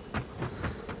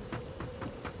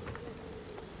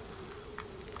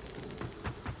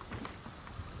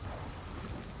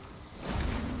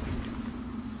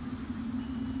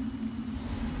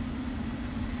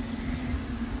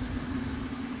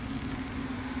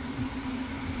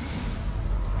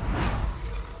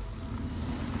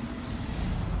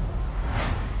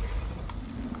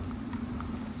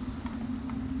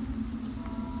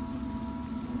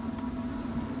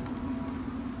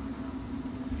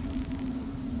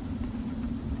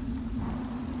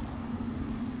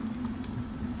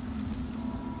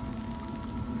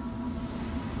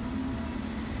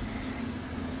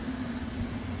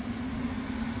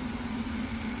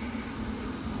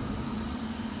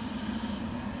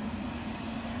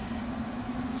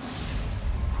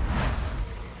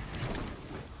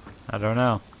 I don't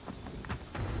know.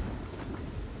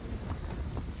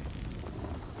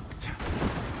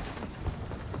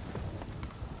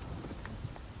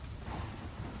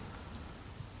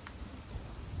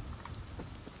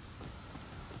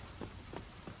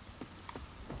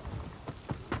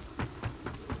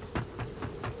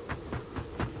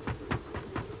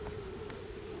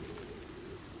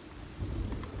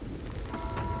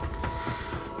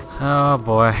 Oh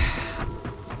boy.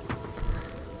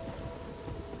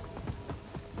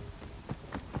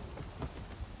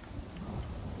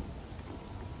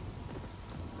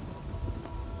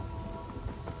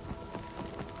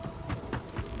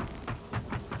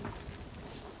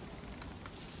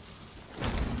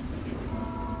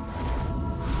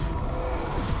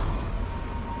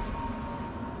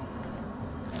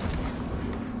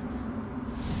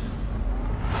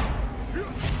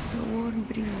 A warm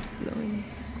breeze blowing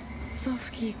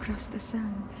softly across the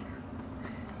sand.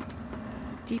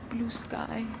 Deep blue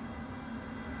sky.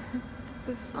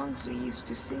 The songs we used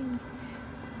to sing.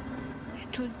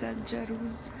 Little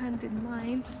Daljaru's hand in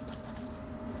mine.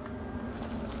 All so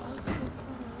far away.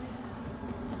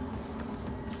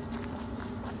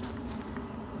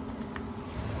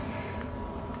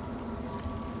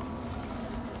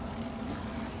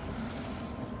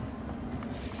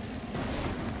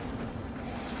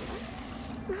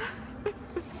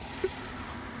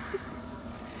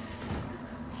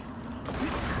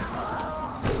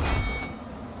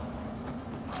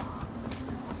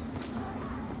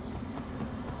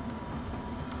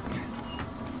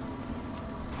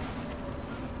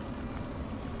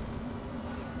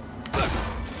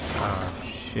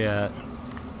 Shit.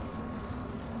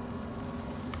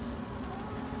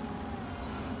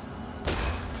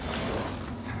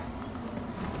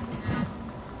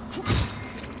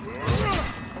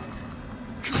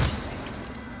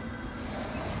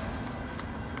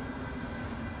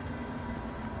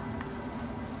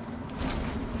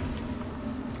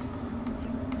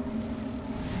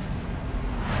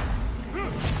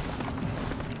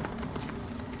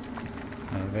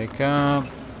 There they come.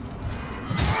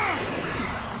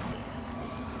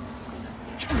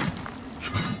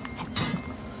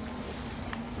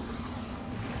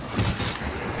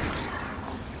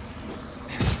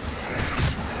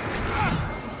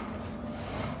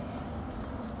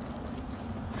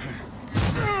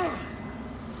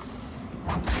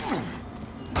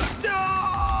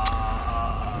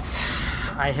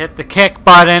 I hit the kick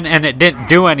button and it didn't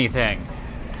do anything.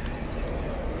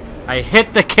 I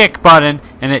hit the kick button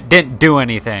and it didn't do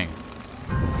anything.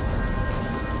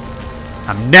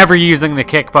 I'm never using the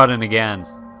kick button again.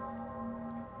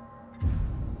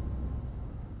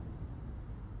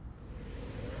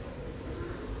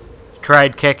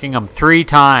 Tried kicking him 3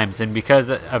 times, and because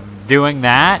of doing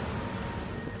that,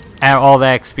 all the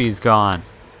XP's gone.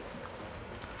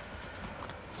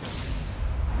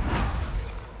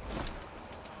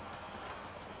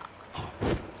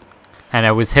 And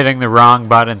I was hitting the wrong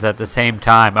buttons at the same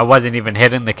time. I wasn't even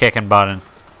hitting the kicking button.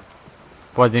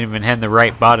 Wasn't even hitting the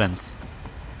right buttons.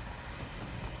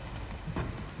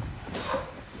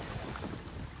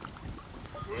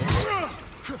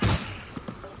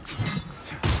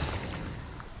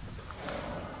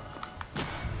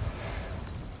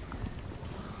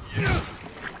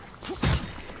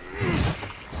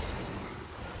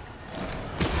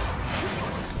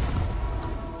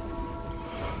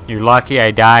 You're lucky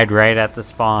I died right at the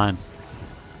spawn.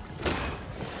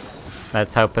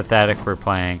 That's how pathetic we're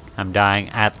playing. I'm dying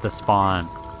at the spawn.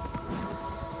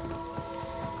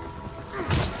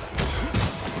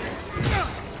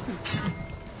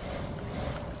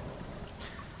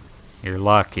 You're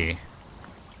lucky.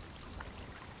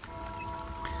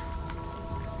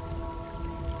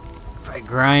 If I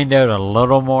grind out a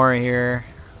little more here,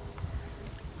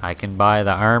 I can buy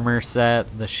the armor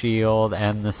set, the shield,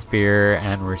 and the spear,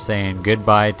 and we're saying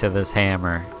goodbye to this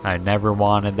hammer. I never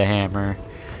wanted the hammer.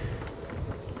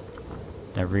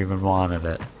 Never even wanted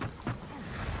it.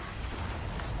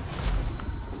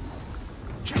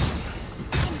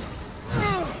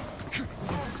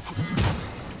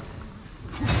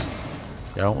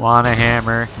 Don't want a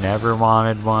hammer, never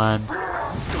wanted one.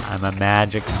 I'm a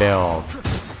magic build.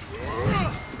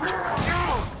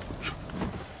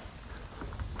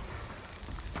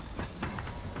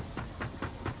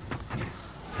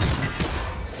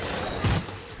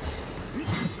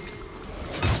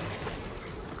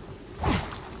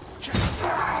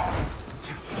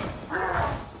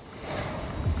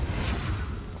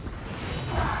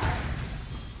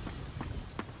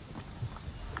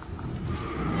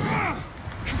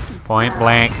 Point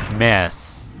blank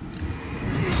miss.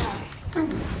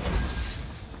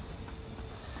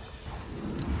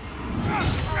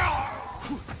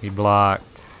 He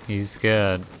blocked. He's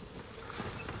good.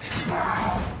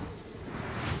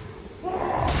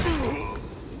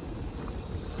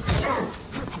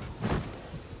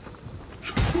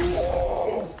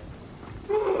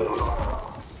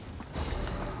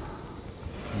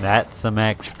 That's some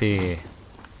XP.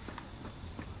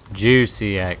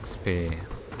 Juicy XP.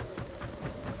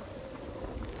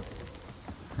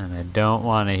 And I don't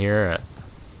want to hear it.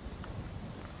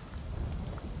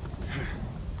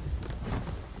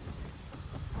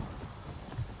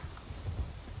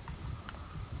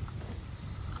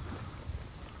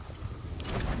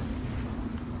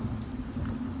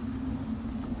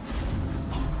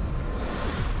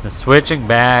 The switching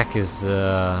back is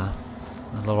a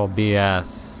little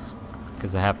BS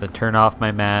because I have to turn off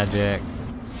my magic,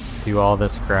 do all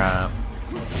this crap.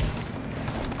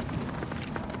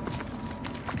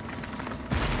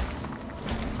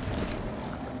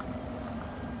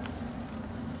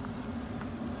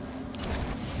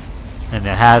 And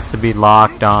it has to be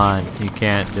locked on. You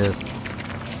can't just...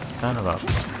 Son of a...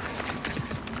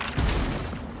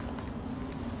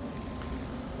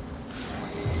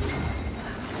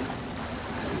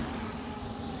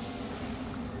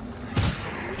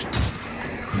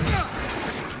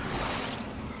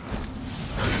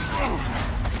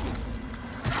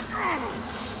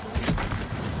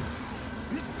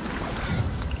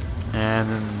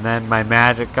 And then my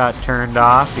magic got turned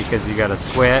off because you gotta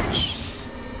switch.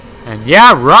 And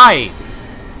yeah, right!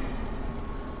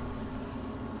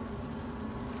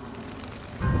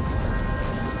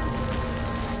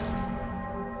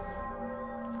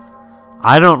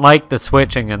 I don't like the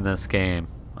switching in this game.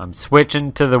 I'm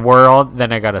switching to the world,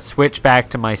 then I gotta switch back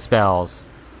to my spells.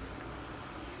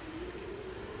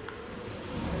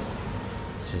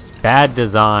 It's just bad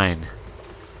design.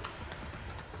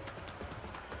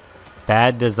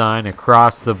 Bad design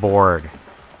across the board.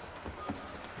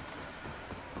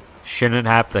 Shouldn't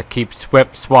have to keep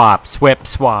swip swap, swip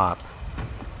swap.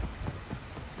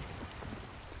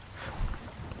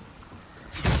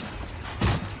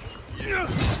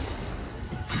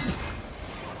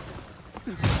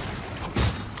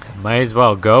 Might as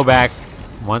well go back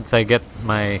once I get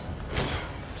my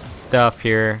stuff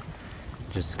here.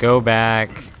 Just go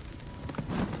back,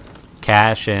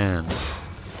 cash in.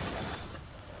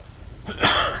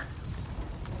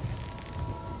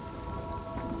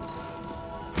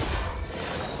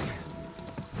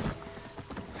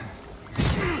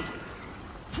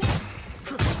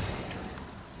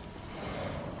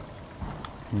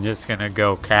 I'm just gonna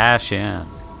go cash in.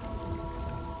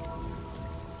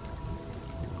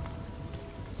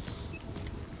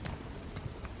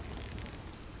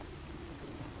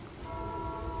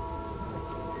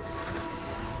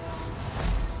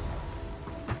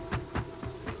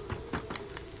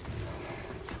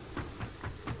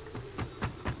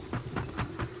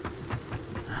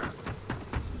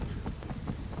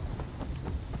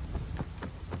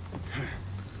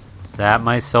 Is that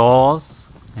my souls?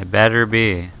 It better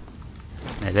be.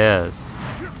 It is.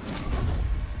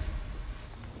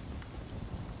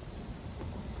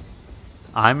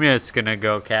 I'm just gonna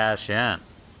go cash in.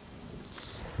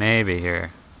 Maybe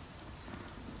here.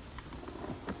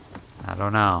 I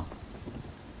don't know.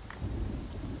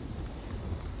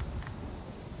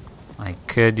 I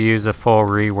could use a full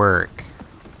rework.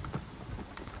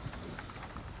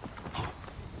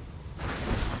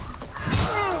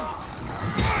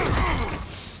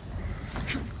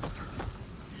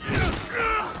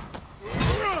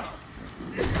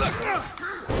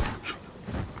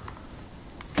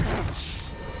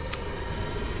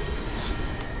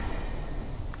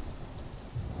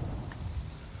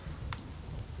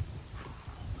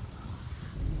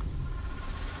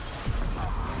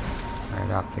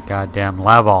 Off the goddamn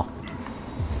level.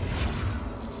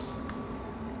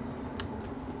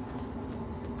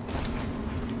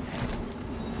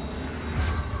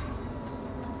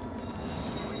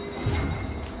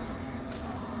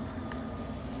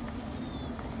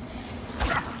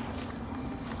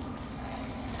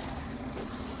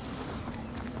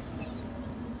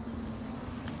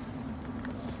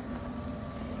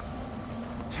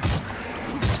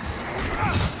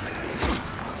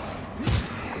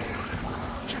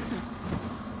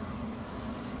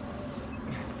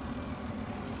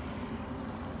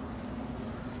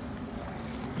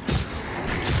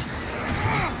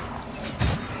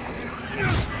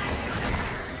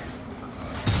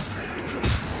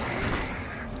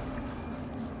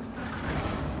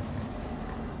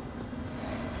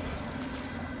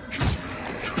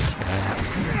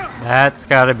 That's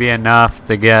gotta be enough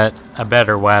to get a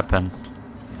better weapon.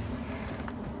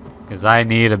 Because I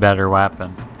need a better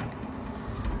weapon.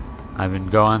 I've been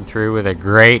going through with a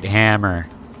great hammer.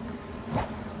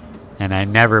 And I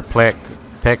never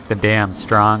picked the damn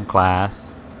strong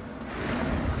class.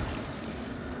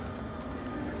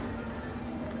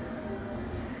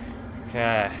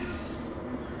 Okay.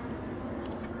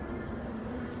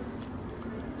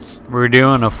 We're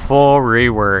doing a full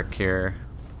rework here.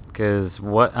 Because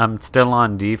I'm still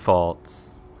on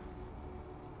defaults.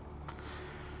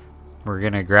 We're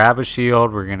gonna grab a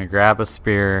shield, we're gonna grab a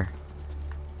spear.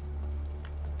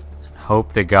 And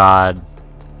hope to God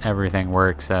everything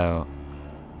works out.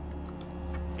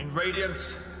 In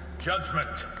Radiance,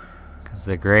 judgment. Because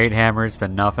the Great Hammer's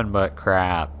been nothing but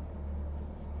crap.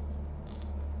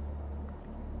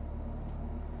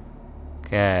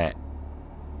 Okay.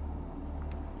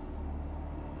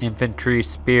 Infantry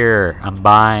spear. I'm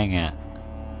buying it.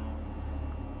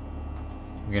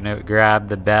 We're gonna grab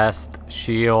the best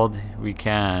shield we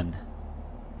can.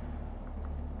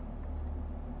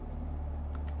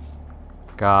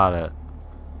 Got it.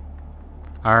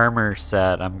 Armor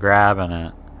set. I'm grabbing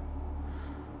it.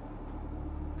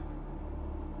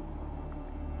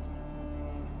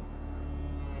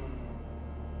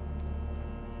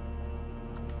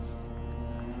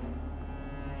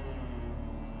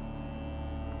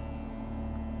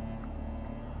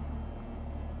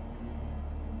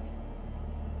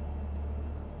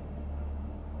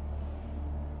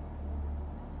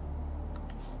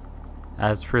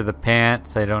 As for the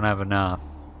pants, I don't have enough.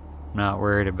 I'm not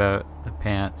worried about the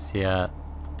pants yet.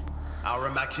 Our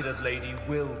Immaculate Lady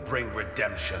will bring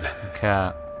redemption.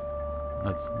 Okay.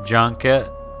 Let's junk it.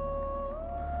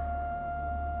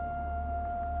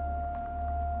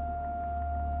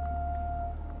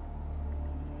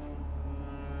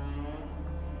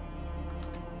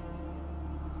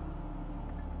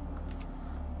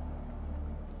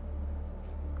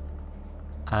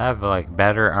 I have like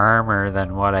better armor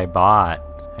than what I bought.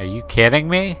 Are you kidding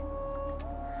me?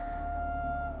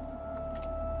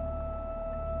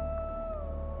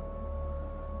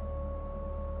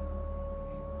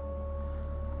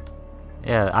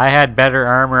 Yeah, I had better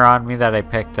armor on me that I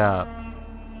picked up.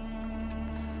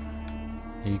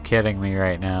 Are you kidding me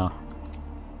right now?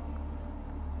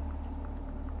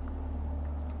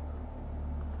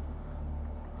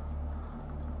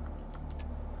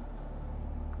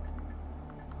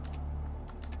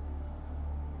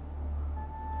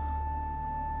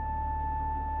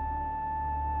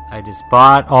 I just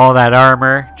bought all that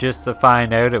armor just to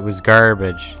find out it was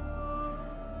garbage.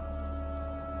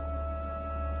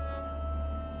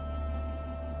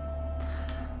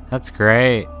 That's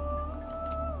great.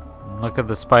 Look at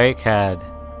the spike head.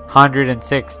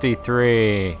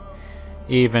 163.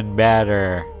 Even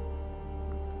better.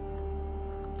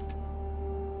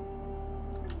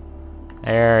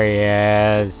 There he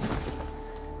is.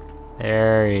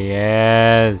 There he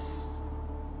is.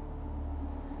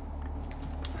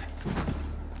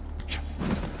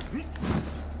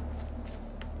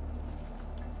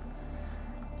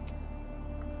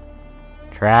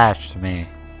 Trashed me.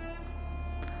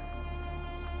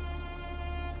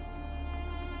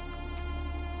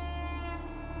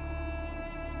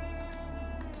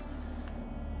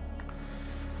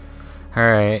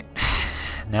 Alright.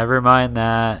 Never mind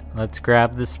that. Let's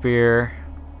grab the spear.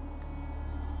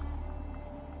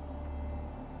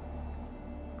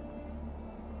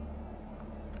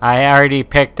 I already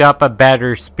picked up a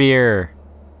better spear.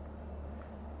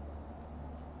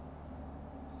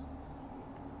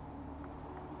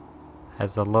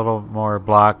 Has a little more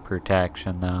block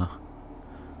protection though.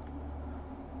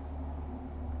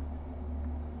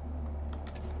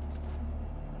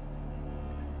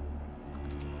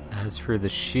 As for the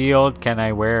shield, can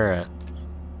I wear it?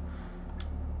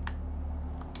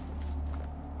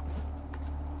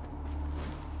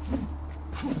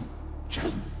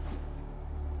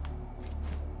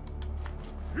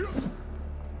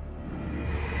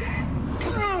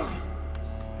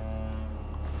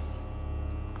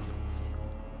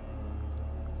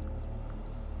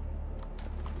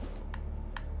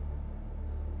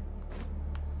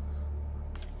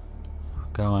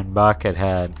 Going bucket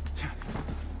head.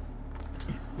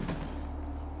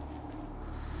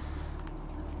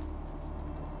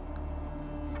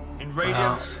 In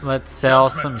Radiance, Well, let's sell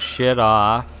judgment. some shit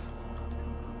off.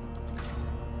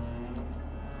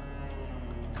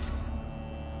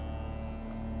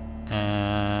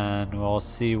 And we'll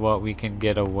see what we can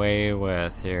get away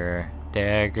with here.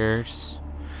 Daggers.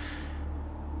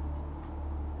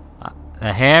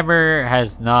 The hammer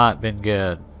has not been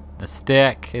good. The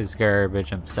stick is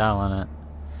garbage. I'm selling it.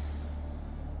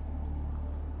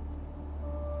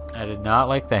 I did not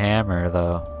like the hammer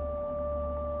though.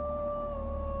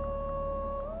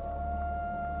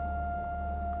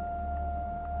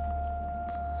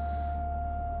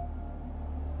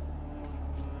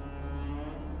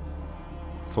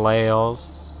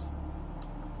 flails.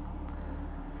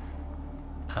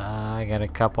 I got a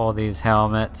couple of these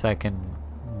helmets I can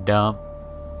dump.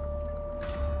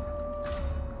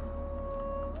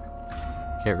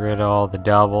 Get rid of all the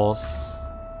doubles.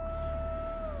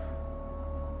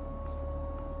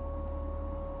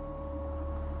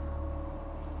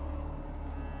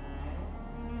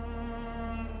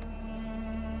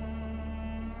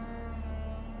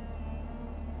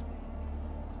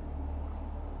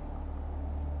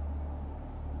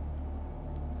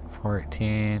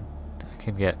 I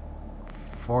can get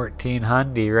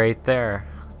 1400 right there.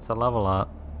 It's a level up.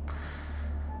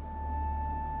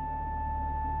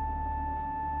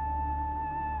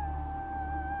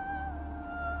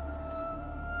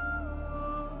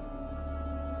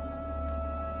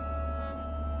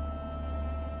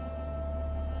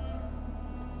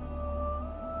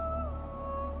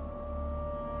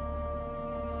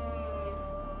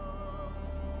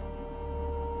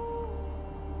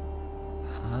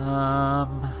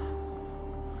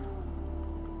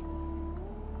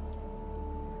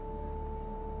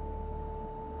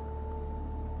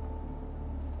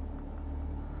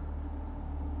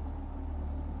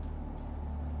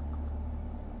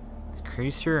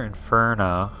 Increase your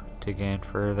Inferno to gain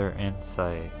further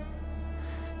insight.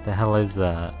 The hell is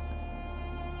that?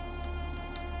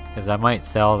 Because I might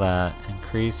sell that.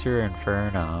 Increase your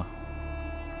Inferno.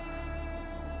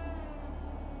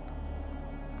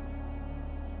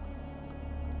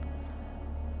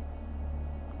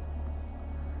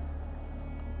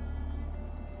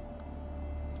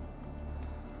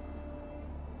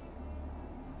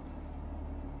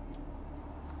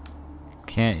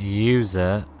 Can't use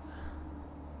it.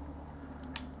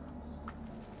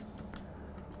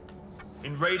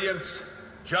 In Radiance,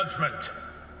 judgment.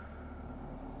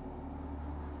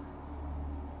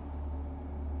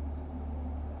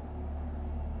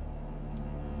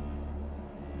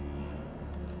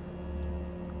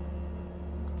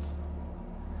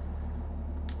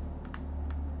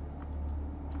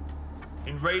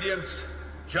 In Radiance,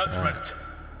 judgment.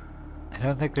 I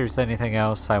don't think there's anything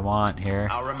else I want here.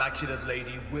 Our Immaculate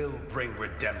Lady will bring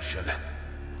redemption.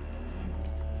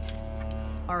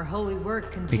 Our holy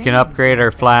work continues. We can upgrade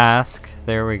our flask.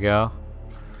 There we go.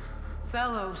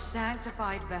 Fellow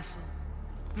sanctified vessel.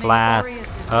 may Flask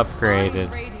Aureus's upgraded.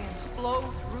 divine radiance flow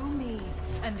through me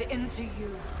and into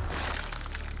you.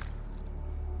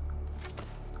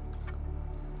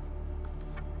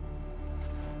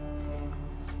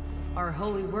 Our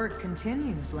holy work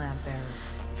continues, Lampbearer.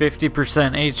 50%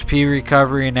 HP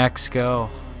recovery in XGO.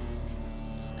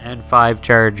 And 5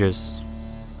 charges.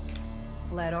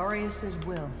 Let Aureus's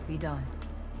will be done.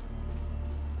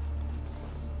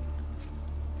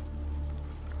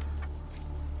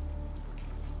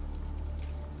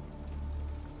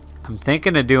 I'm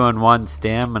thinking of doing 1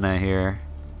 stamina here.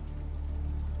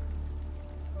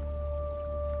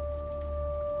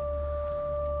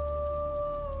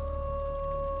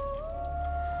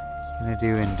 Gonna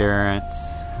do endurance,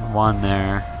 1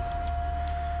 there.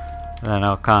 Then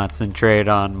I'll concentrate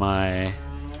on my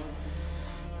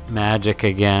magic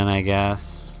again, I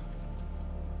guess.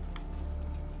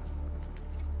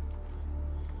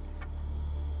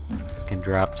 Can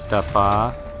drop stuff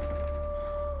off.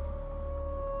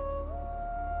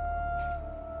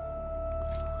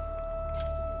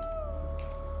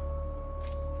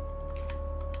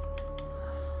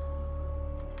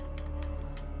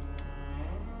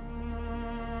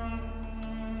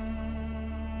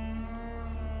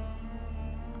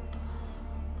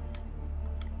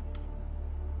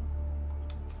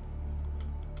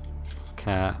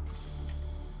 Okay.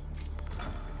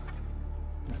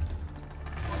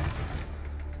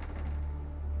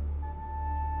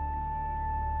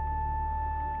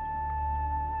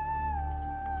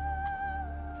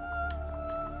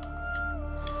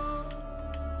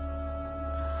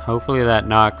 Hopefully that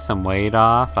knocks some weight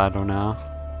off, I don't know.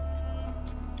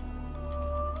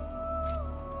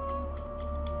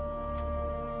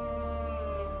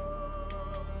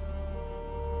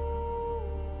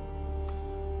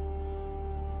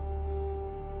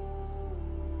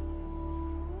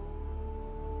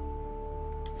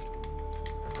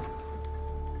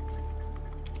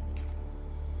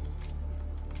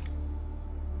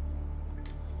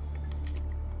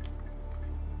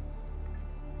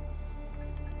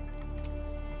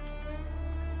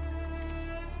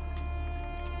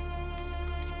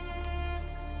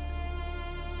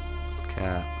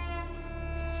 Okay.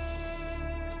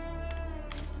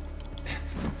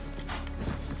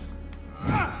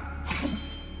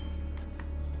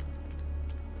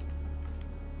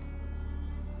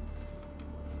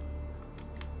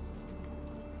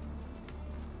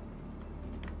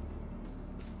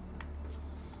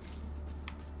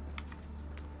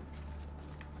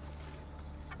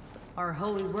 Our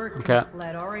holy work. Okay.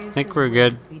 Let I think we're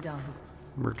good. be done.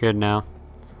 We're good now.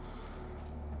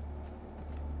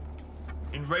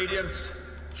 In Radiance,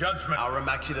 judgment. Our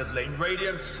immaculate lane.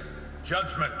 Radiance,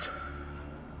 judgment.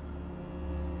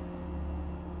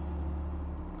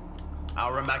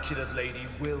 Our immaculate lady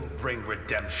will bring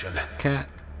redemption. Okay.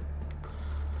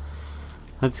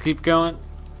 Let's keep going.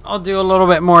 I'll do a little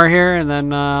bit more here, and then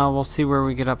we'll see where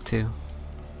we get up to.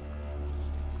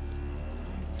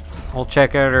 We'll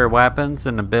check out our weapons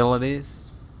and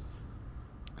abilities.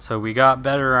 So we got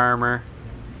better armor.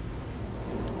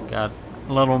 Got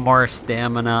a little more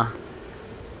stamina.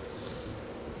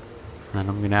 And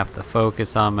I'm gonna have to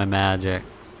focus on my magic.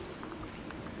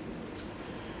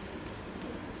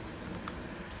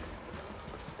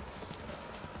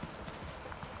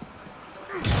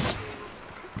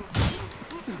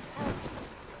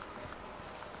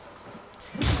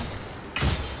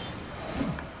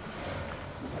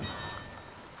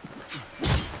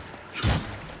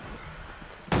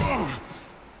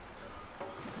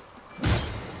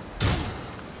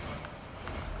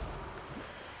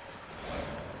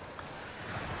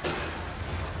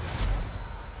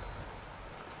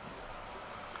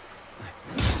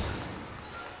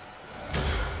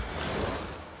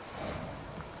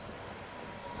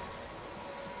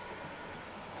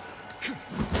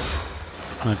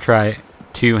 I'm gonna try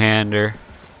two-hander.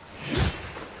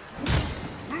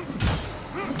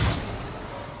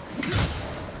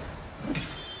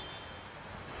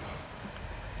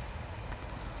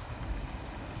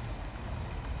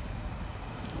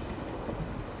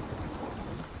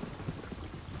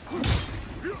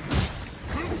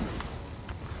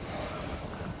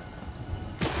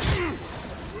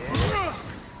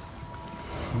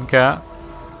 Okay.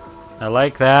 I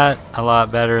like that a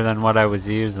lot better than what I was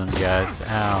using, guys.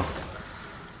 Ow.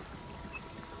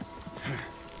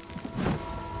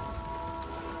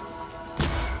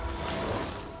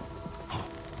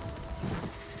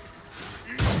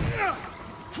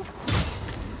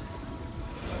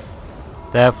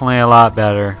 Definitely a lot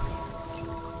better.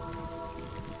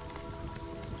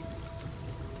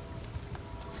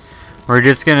 We're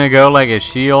just gonna go like a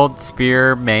shield,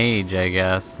 spear, mage, I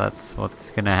guess. That's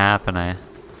what's gonna happen. I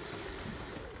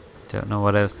don't know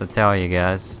what else to tell you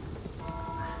guys.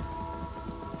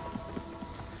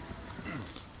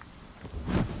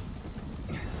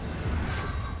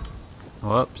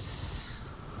 Whoops.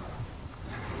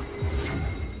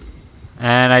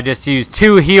 And I just used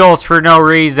 2 heals for no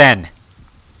reason.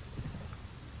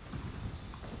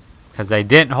 Because I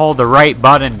didn't hold the right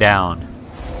button down.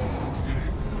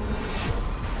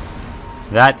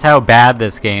 That's how bad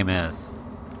this game is.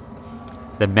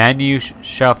 The menu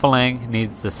shuffling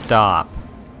needs to stop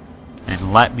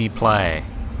and let me play.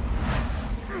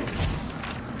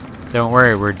 Don't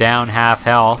worry, we're down half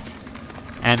health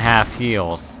and half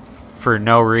heals for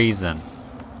no reason.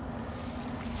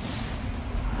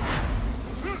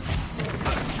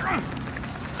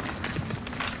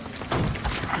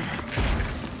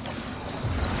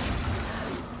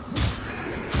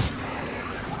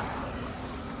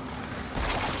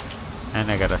 And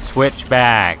I gotta switch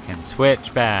back and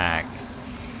switch back.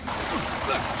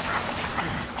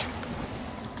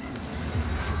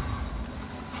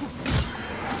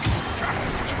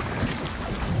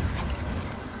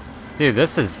 Dude,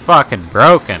 this is fucking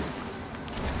broken.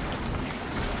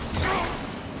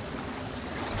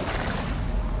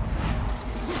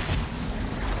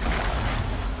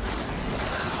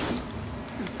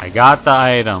 I got the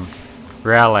item.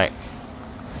 Relic.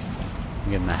 I'm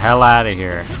getting the hell out of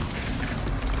here.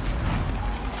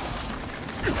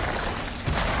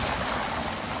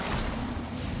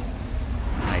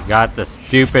 I got the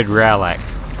stupid relic.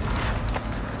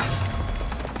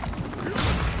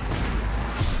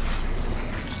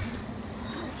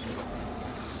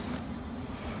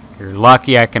 You're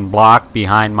lucky I can block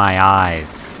behind my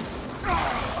eyes.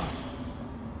 I'm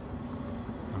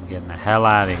getting the hell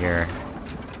out of here.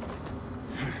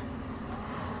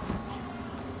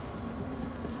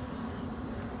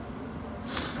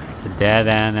 It's a dead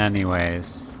end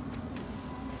anyways.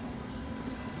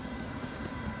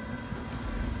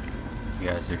 You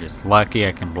guys are just lucky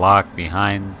I can block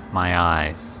behind my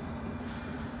eyes.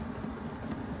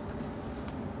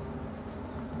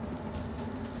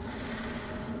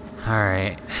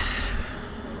 Alright.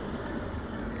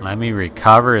 Let me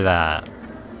recover that.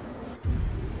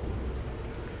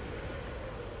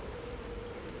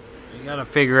 We gotta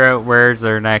figure out where's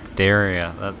our next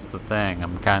area. That's the thing.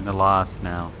 I'm kinda lost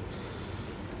now.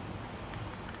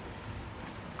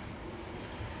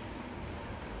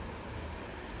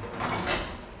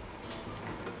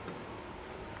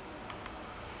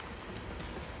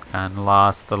 Kinda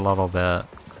lost a little bit.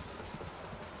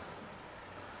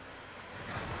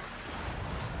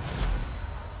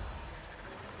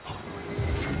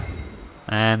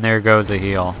 And there goes a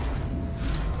heal.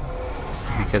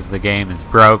 Because the game is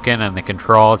broken and the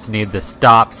controls need to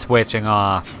stop switching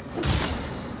off.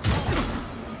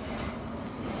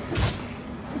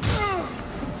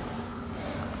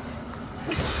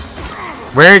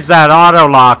 Where's that auto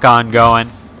lock on going?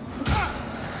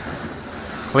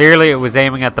 Clearly it was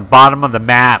aiming at the bottom of the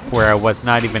map where I was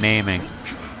not even aiming.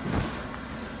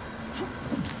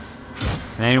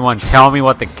 Can anyone tell me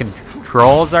what the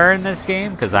controls are in this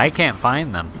game? Because I can't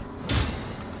find them.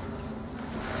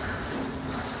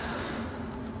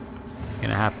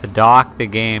 Gonna have to dock the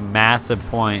game massive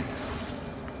points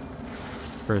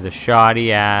for the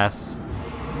shoddy ass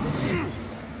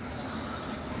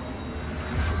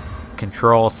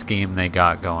control scheme they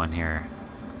got going here.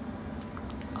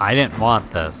 I didn't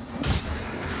want this.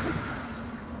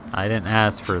 I didn't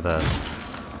ask for this.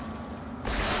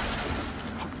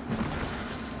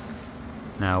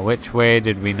 Now, which way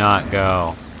did we not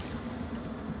go?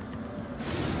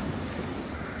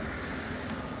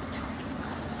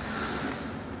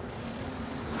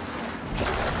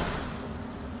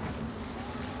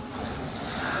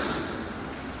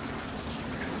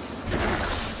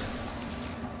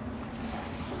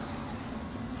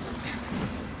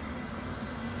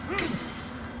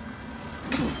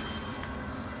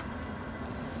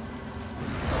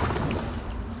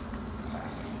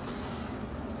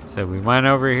 So we went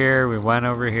over here, we went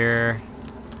over here.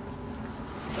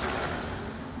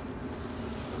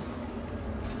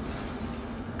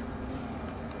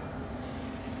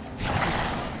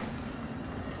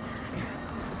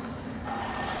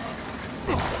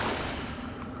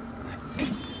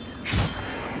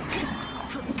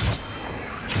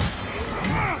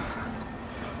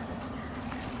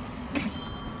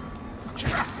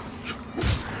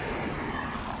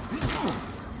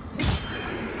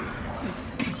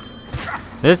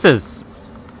 This is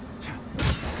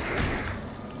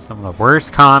some of the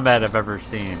worst combat I've ever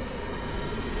seen.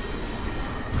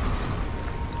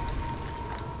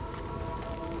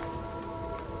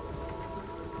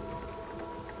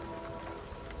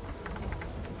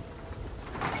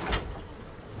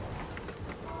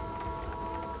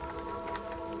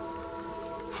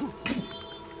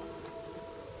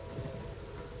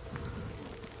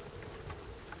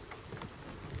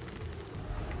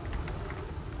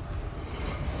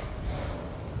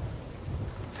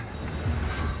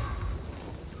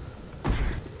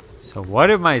 So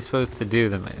what am I supposed to do?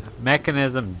 The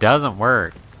mechanism doesn't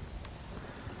work.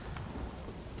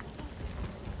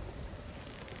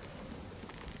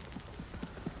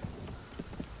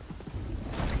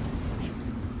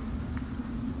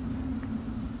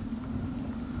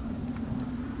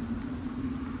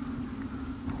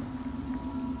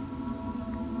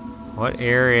 What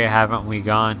area haven't we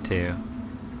gone to?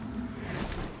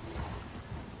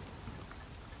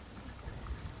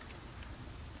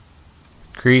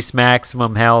 Increase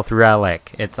maximum health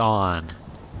relic. It's on.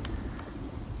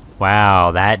 Wow,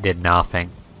 that did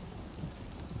nothing.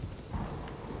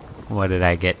 What did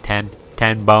I get? 10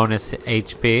 bonus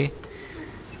HP?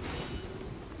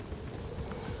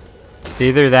 It's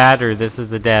either that or this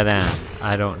is a dead end.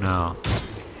 I don't know.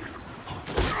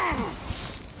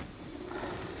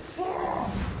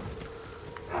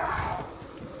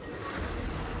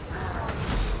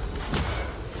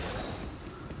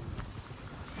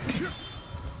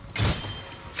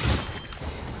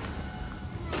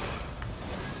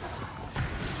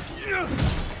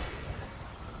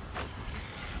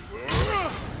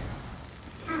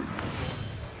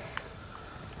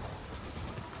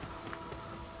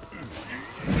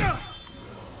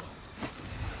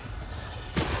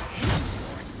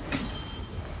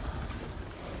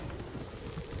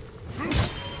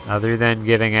 Other than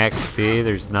getting XP,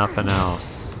 there's nothing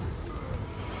else.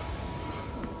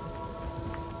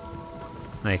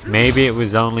 Like, maybe it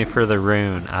was only for the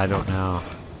rune. I don't know.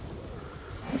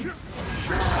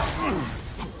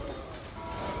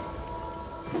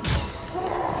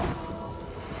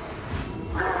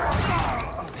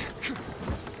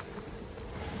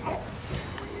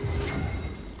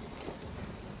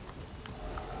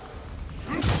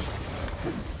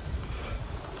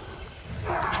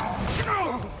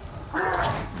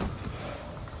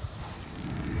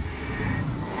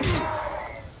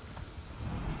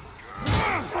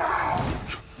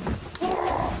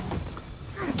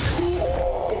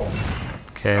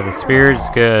 Okay, the spear's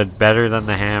good, better than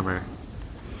the hammer.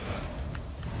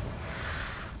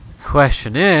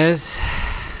 Question is,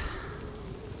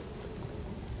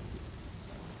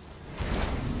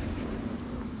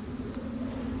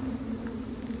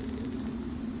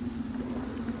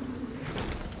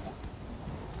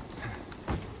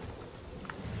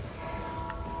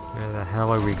 Where the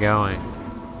hell are we going?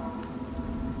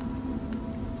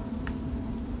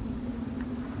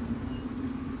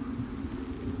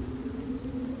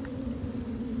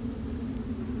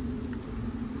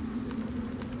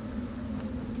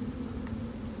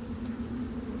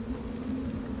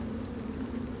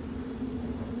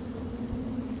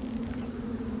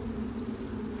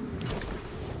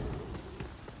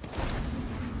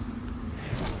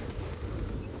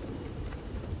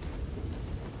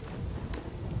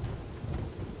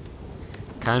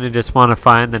 Kind of just want to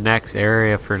find the next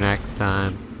area for next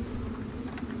time.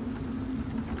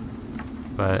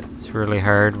 But it's really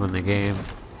hard when the game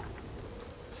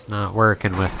is not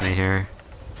working with me here.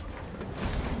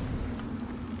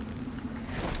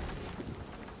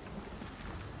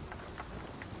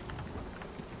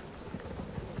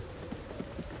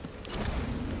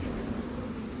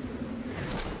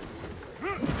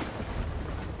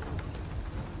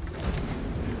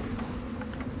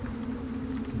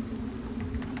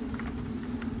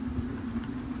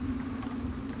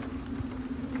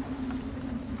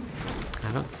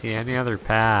 I don't see any other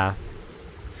path.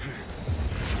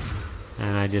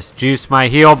 And I just juiced my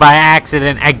heal by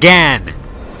accident again!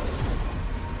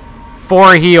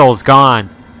 4 heals gone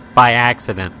by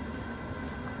accident.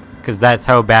 Because that's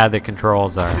how bad the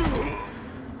controls are.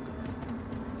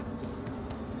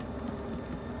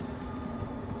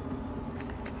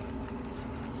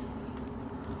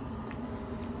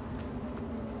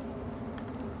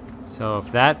 So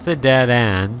if that's a dead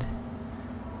end,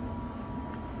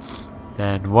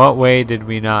 then what way did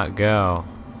we not go?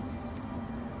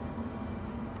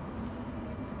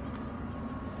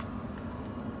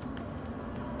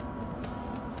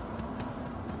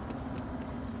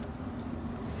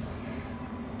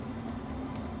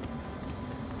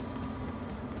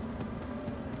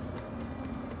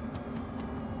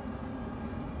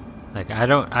 Like I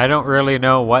don't really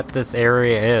know what this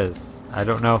area is. I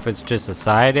don't know if it's just a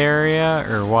side area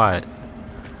or what.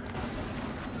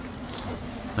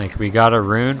 Like we got a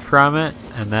rune from it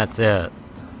and that's it.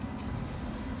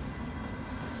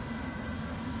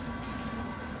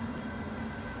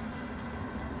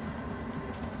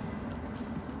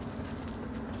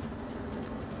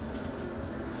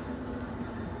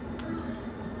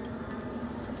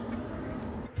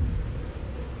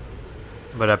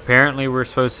 But apparently we're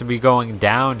supposed to be going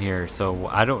down here, so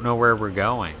I don't know where we're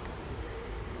going.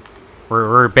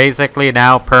 We're basically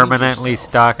now permanently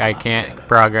stuck. I can't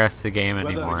progress the game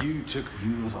anymore. Whether you took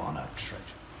you're on a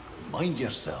treacherous. Mind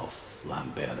yourself,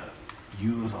 Lambera.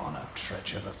 You're on a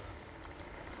treacherous.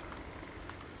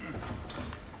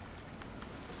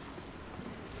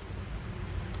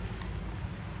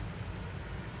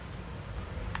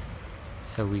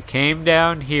 So we came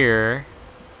down here.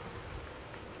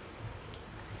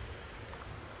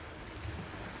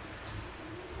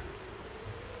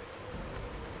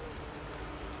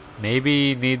 Maybe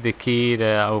you need the key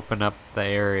to open up the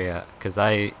area, because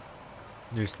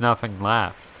there's nothing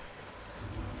left.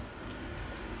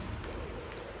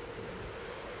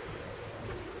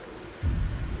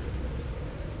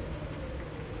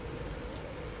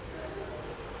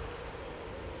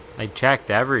 I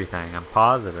checked everything, I'm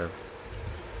positive.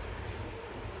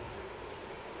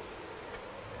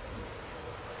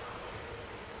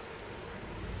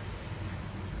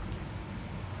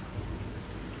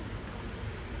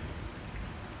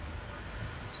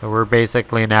 So we're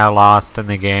basically now lost in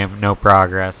the game, no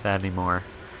progress anymore.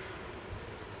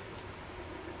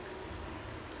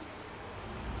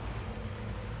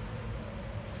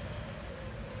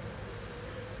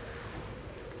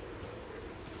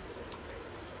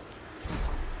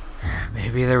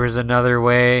 Maybe there was another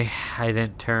way I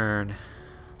didn't turn.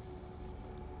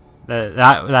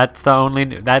 That's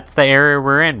the area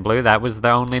we're in, Blue. That was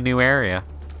the only new area.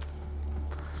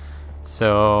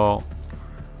 So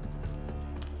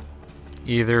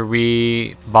either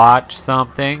we botched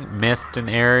something, missed an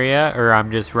area, or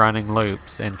I'm just running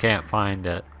loops and can't find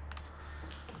it.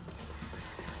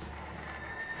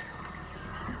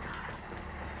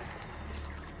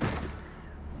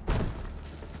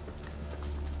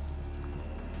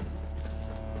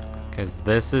 Because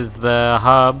this is the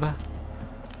hub,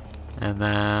 and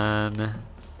then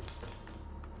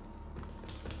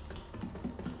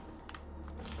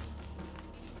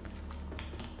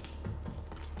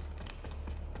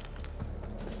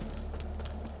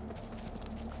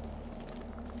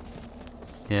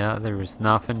yeah, there was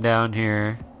nothing down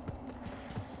here.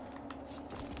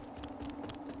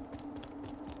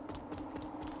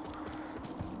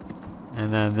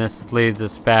 And then this leads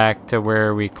us back to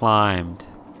where we climbed.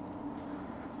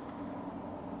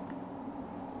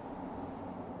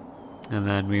 And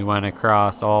then we went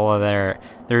across all of there.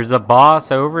 There's a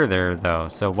boss over there, though.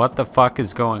 So what the fuck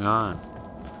is going on?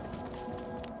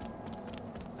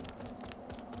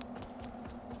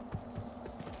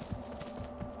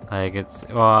 Like, it's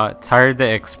hard to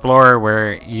explore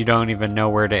where you don't even know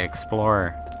where to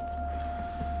explore.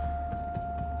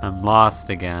 I'm lost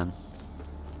again.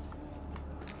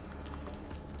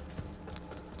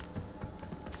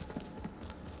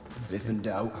 If in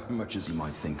doubt, how much as he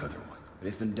might think otherwise.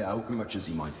 If in doubt, how much as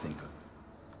he might think.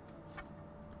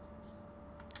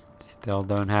 Still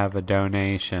don't have a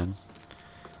donation.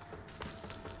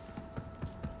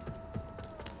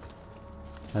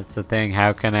 That's the thing,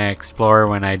 how can I explore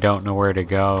when I don't know where to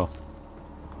go?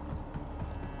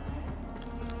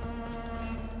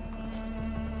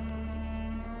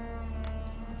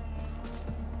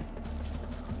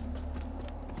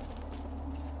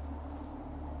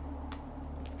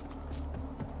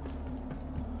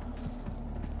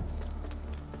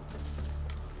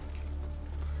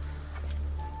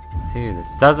 Dude,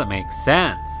 this doesn't make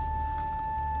sense.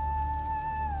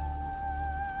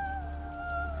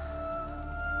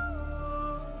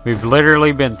 We've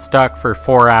literally been stuck for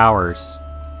 4 hours.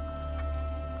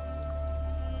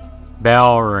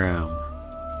 Bell room.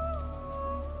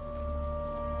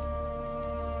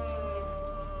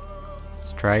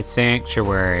 Let's try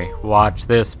Sanctuary. Watch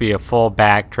this be a full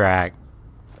backtrack.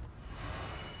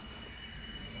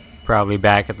 Probably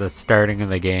back at the starting of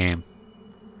the game.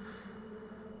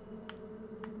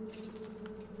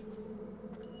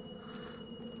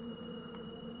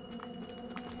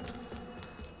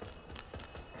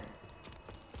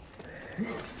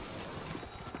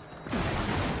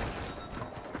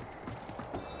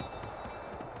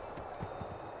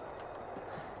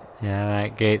 Yeah,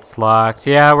 that gate's locked.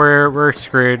 Yeah, we're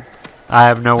screwed. I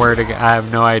have nowhere to go. I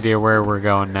have no idea where we're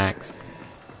going next.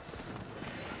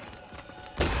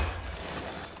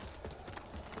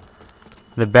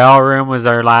 The bell room was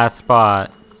our last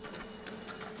spot.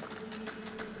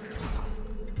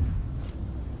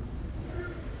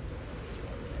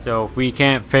 So if we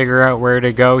can't figure out where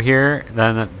to go here,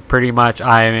 then pretty much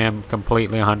I am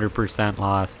completely 100%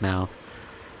 lost now.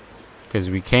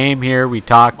 Because we came here, we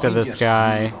talked to this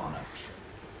guy.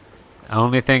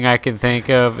 Only thing I can think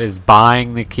of is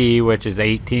buying the key, which is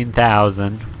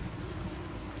 18,000.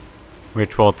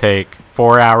 Which will take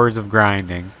 4 hours of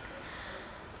grinding.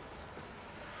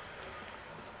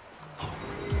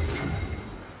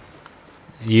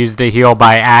 Used a heal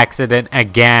by accident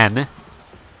again.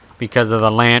 Because of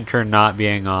the lantern not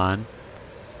being on.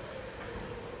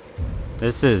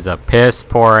 This is a piss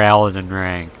poor Elden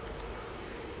Ring.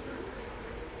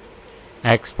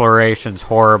 Exploration's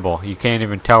horrible. You can't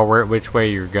even tell which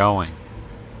way you're going.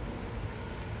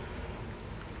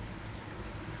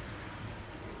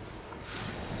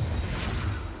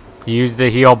 Used a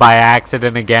heal by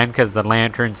accident again because the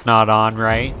lantern's not on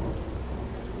right.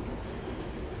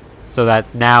 So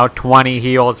that's now 20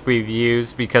 heals we've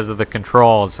used because of the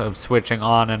controls of switching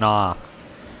on and off.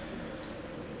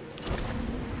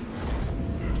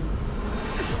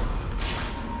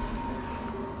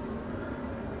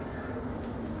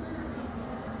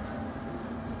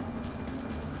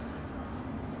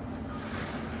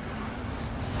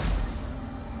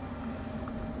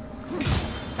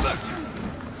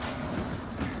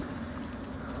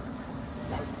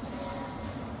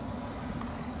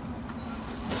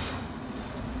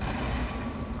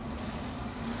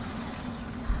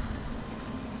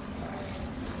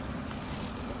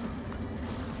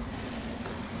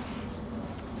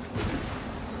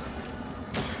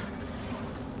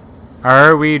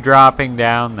 Are we dropping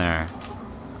down there?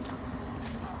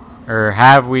 Or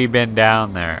have we been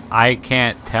down there? I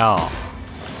can't tell.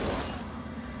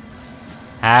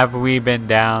 Have we been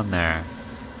down there?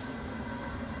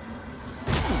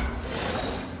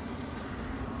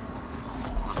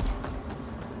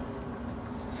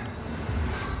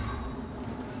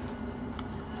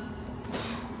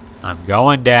 I'm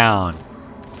going down.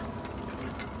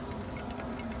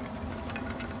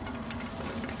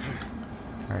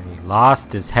 Already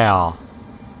lost as hell.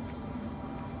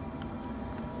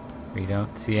 We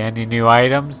don't see any new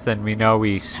items, then we know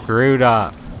we screwed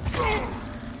up.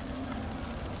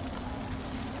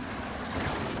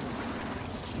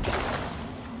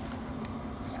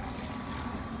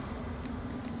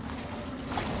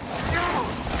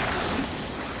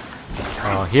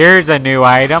 Oh, here's a new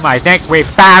item. I think we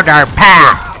found our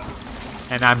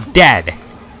path! And I'm dead.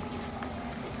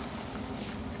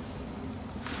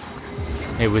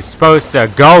 It was supposed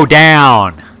to go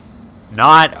down,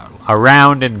 not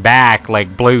around and back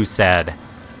like Blue said.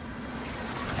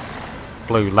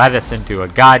 Blue led us into a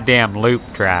goddamn loop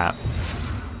trap.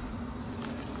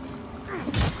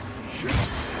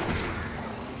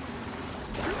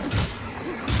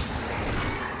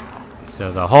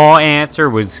 So the whole answer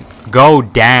was go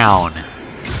down.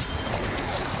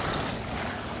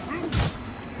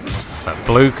 But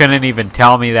Blue couldn't even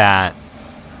tell me that.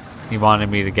 He wanted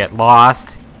me to get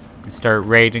lost and start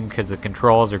raging because the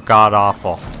controls are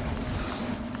god-awful.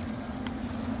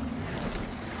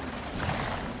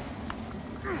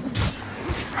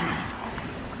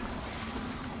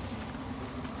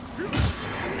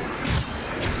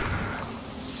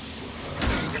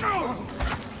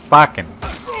 Fucking.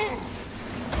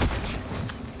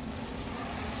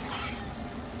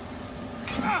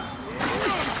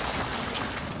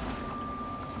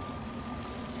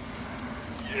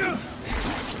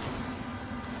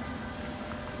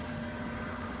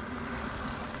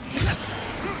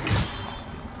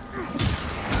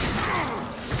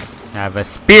 I have a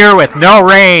spear with no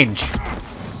range.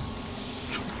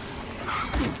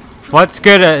 What's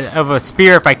good of a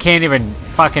spear if I can't even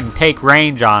fucking take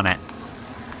range on it?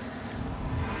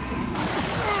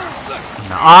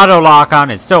 And the auto lock on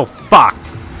is so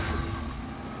fucked.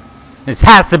 This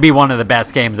has to be one of the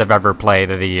best games I've ever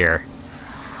played of the year.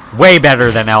 Way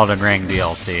better than Elden Ring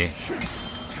DLC.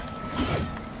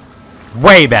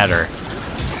 Way better.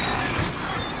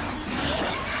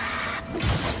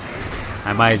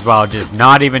 I might as well just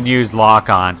not even use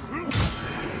lock-on.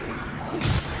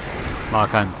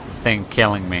 Lock-on's the thing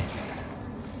killing me.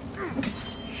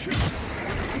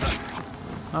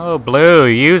 Oh, Blue,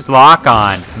 use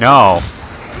lock-on. No.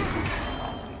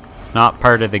 It's not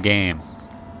part of the game.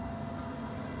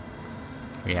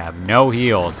 We have no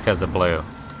heals because of Blue.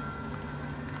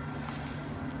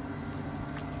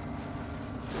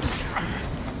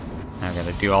 I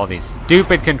gotta do all these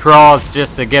stupid controls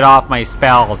just to get off my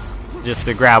spells. Just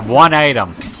to grab one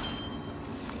item.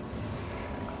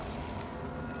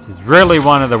 This is really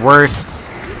one of the worst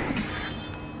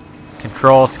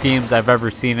control schemes I've ever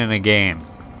seen in a game.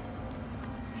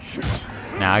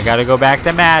 Now I gotta go back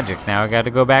to magic. Now I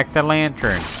gotta go back to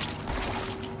lantern.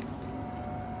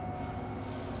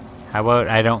 How about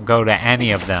I don't go to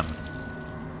any of them?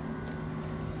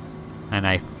 And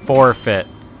I forfeit.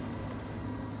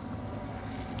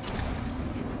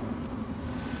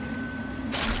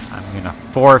 I'm gonna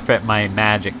forfeit my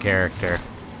magic character.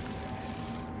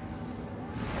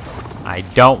 I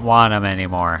don't want him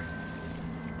anymore.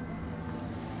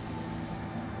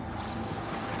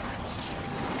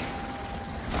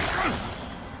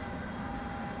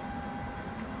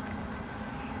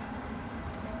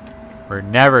 We're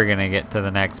never gonna get to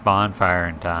the next bonfire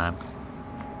in time.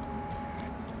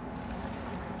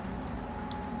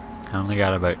 I only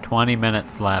got about 20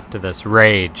 minutes left of this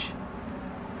rage.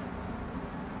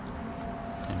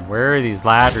 And where are these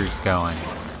ladders going?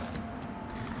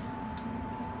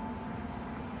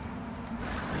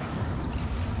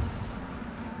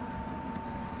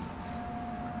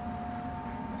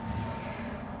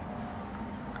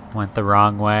 Went the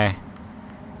wrong way.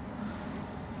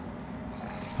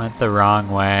 Went the wrong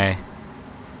way.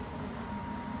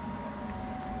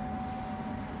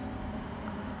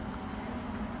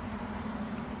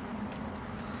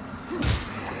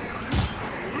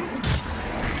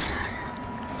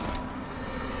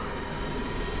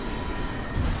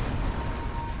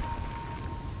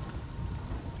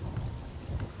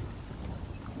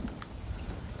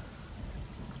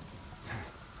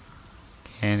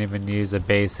 Can't even use a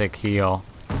basic heal.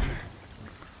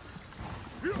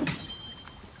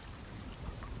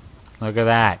 Look at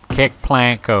that. Kick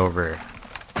plank over.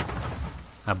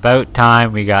 About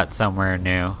time we got somewhere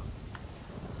new.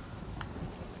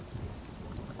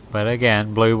 But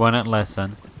again, Blue wouldn't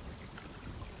listen.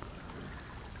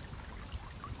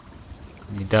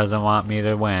 He doesn't want me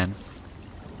to win.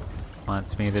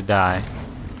 Wants me to die.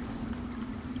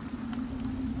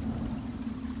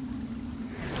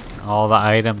 All the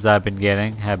items I've been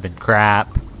getting have been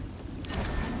crap.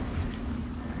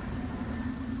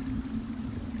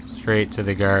 Straight to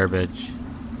the garbage.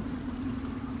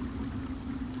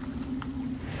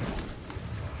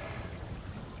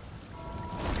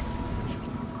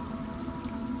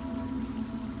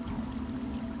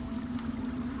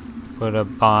 Put a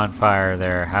bonfire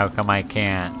there. How come I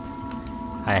can't?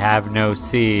 I have no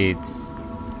seeds.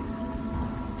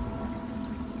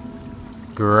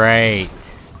 Great.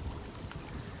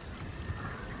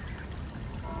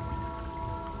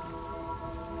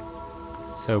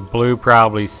 So Blue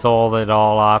probably sold it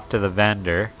all off to the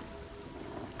vendor.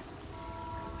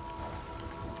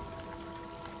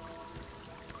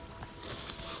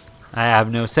 I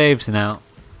have no saves now.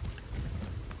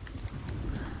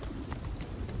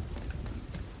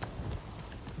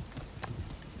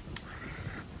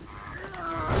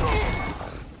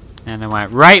 And I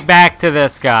went right back to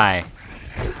this guy.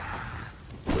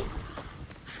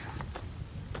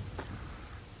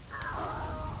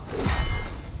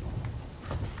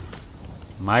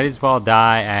 Might as well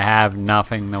die. I have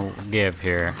nothing to give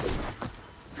here.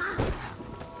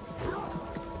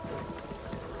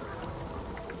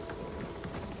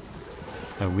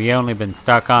 So we only been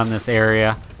stuck on this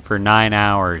area for 9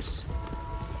 hours.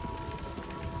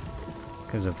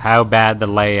 Because of how bad the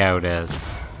layout is.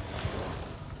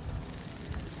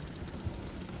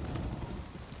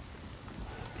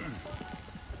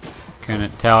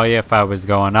 Couldn't tell you if I was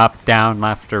going up, down,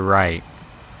 left, or right.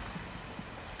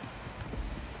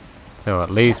 So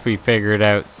at least we figured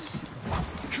out...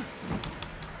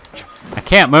 I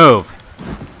can't move!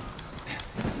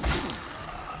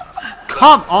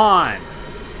 Come on!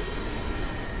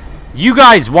 You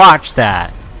guys watched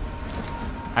that!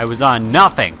 I was on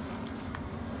nothing.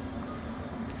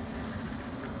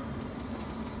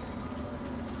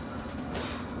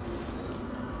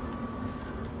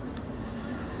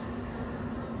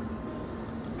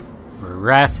 We're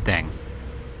resting.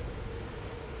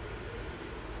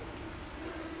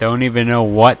 Don't even know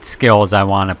what skills I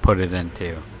want to put it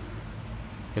into.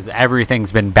 Because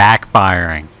everything's been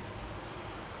backfiring.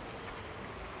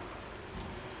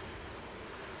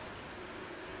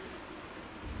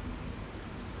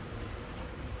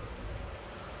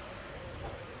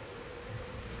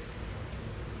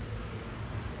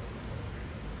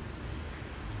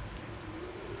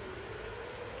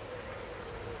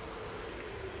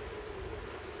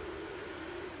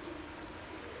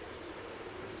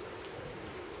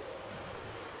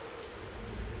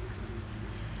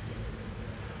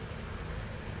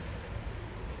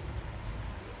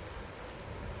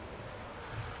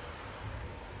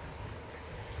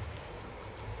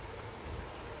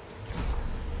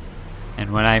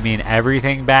 And when I mean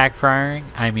everything backfiring,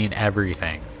 I mean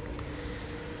everything.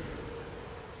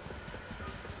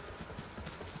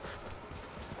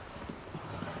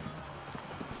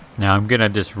 Now I'm gonna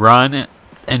just run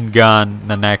and gun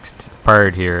the next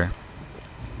part here.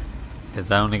 Because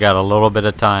I only got a little bit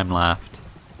of time left.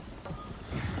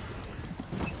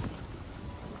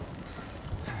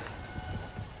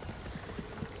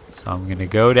 So I'm gonna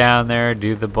go down there,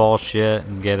 do the bullshit,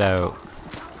 and get out.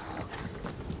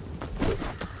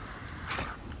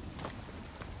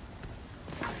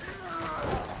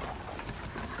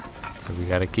 So we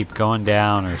gotta keep going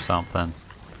down or something.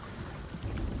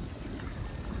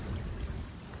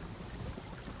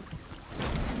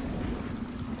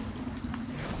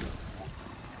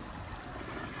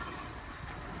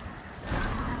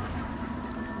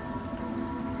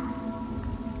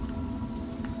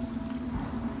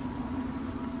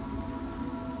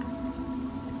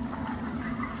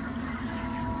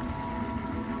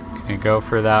 Gonna go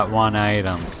for that one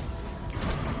item.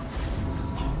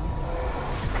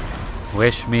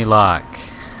 Wish me luck.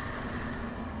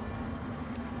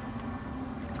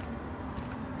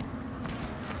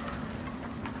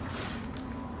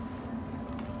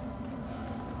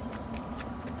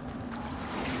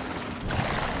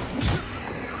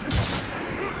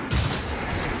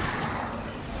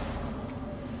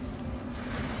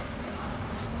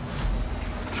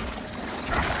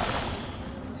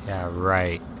 Yeah,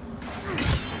 right.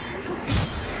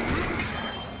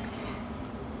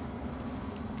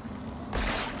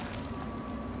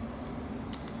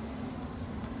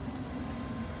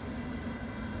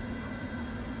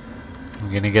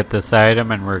 I'm gonna get this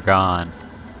item and we're gone.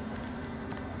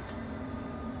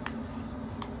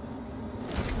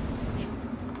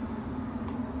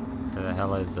 Where the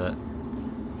hell is it?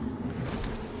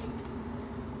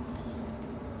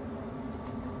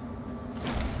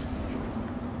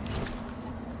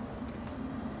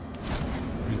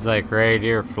 He's like right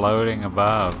here floating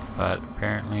above, but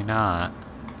apparently not.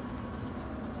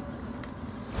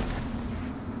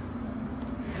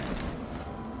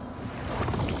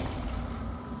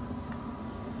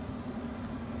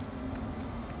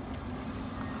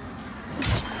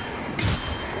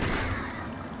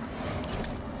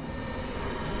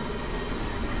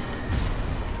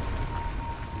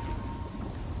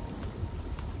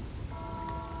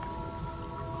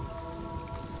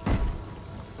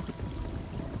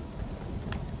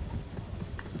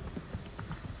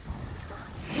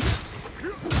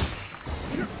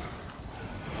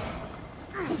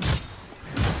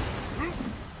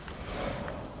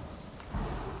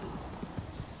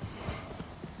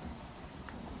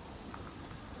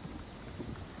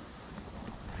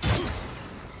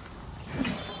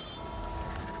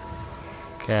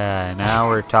 Okay, now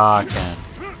we're talking.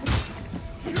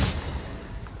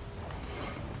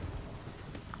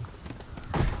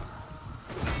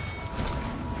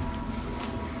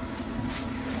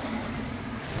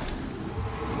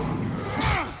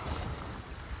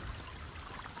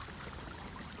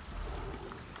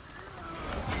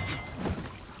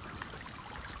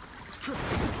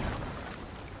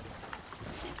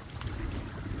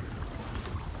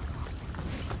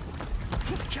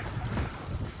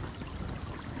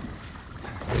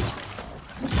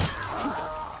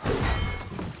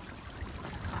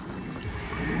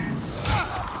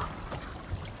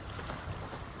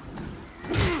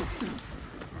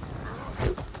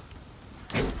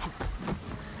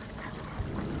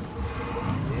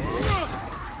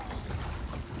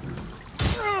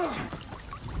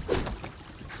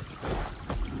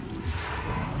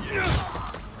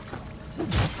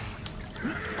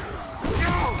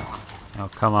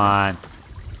 Come on.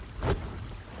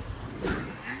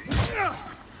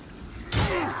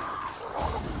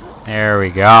 There we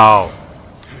go.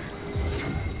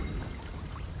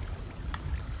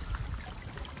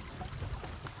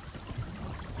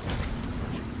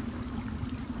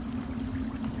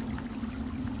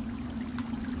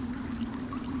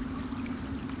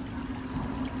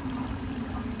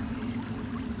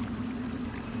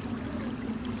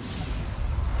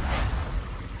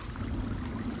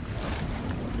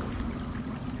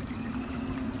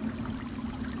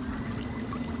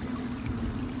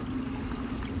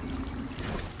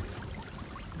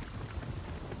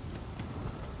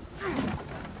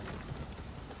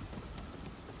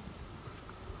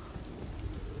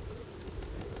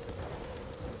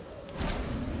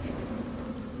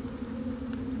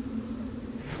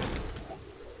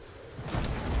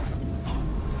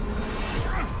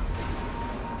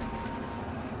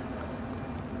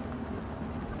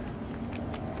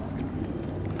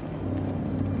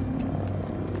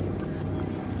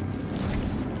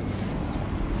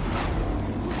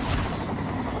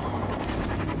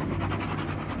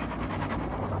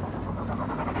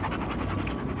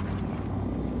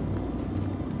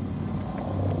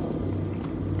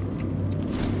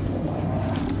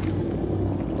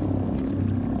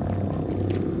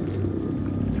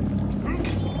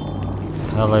 What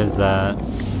the hell is that?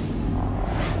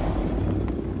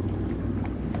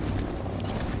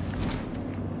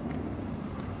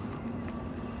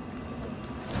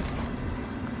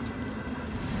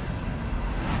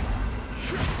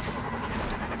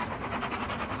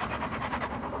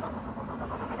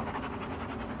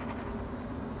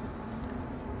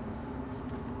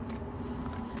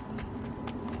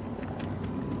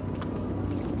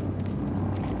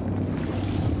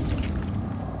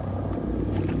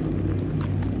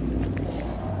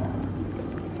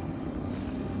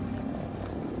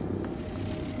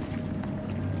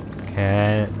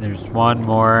 Okay, there's one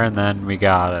more and then we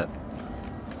got it.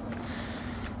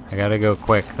 I gotta go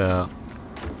quick though.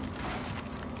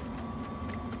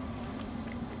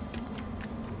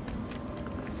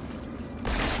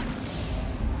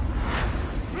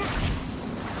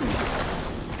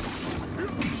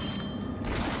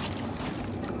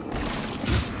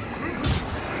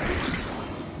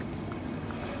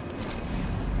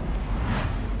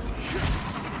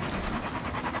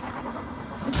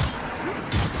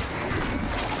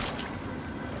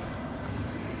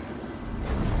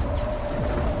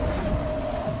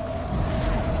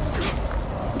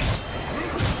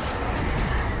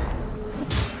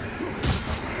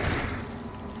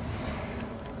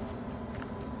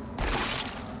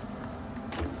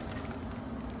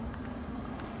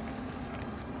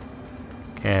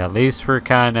 Okay, at least we're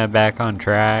kind of back on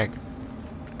track.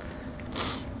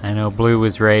 I know Blue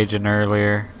was raging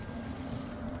earlier.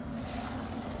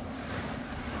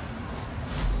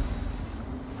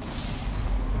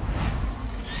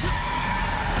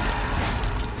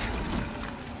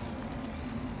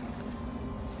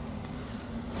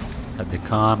 Had to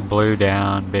calm Blue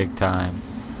down big time.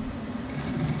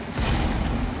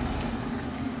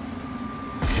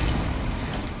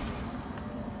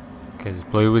 Because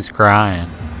Blue was crying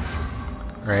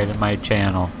right in my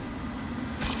channel.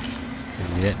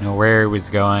 Because he didn't know where he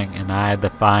was going and I had to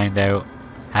find out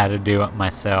how to do it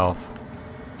myself.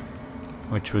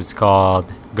 Which was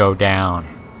called go down.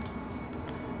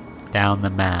 Down the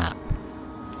map.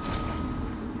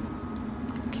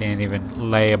 Can't even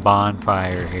lay a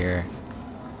bonfire here.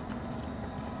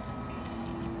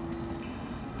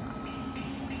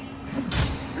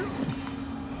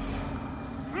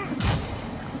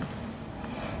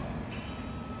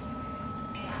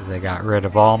 I got rid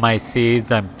of all my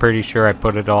seeds. I'm pretty sure I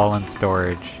put it all in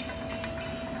storage.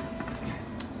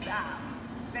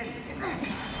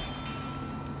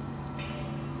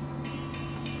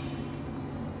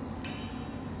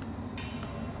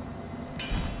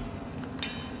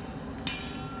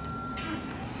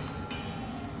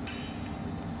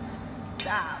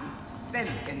 Damn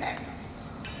sentinels.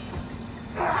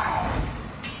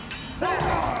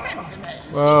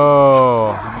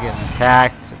 Whoa, I'm getting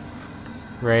attacked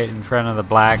right in front of the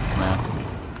blacksmith.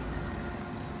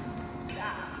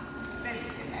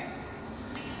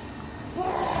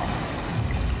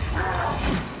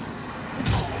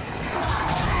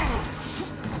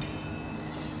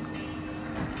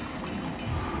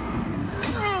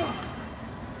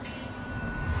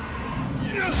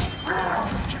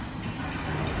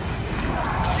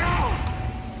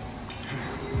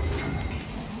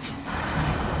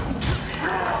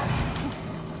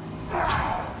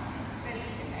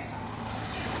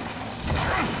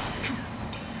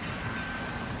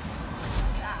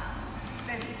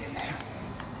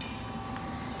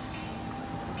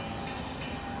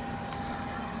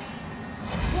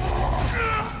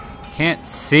 Can't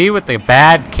see with the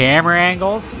bad camera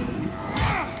angles.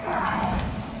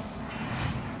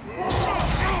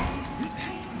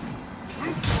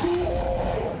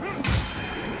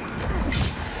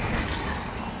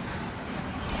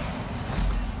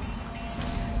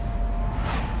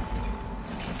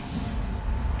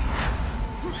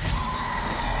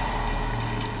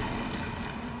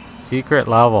 Secret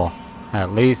level.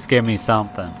 At least give me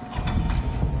something.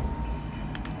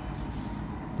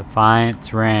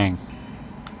 Defiance ring.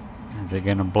 Is it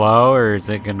gonna blow or is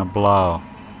it gonna blow?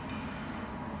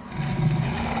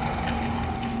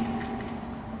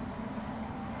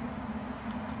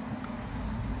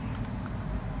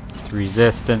 It's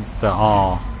resistance to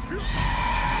all.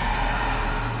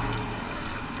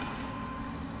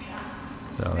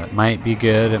 So it might be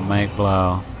good, it might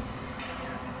blow.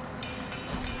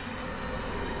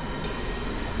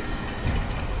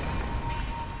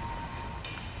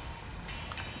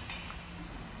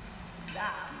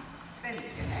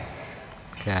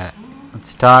 Okay,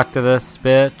 let's talk to this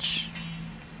bitch.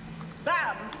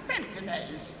 Damn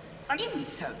sentinels! An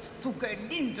insult to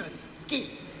Gerlinder's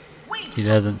skills. He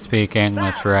doesn't speak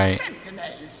English right.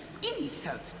 Sentinels!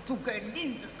 Insult to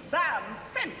Gerlinder. Damn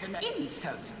sentinel!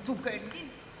 Insult to Gerlinder.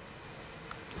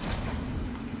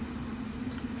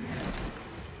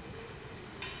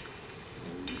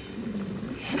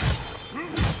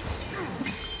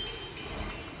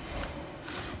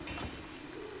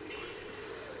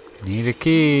 Need a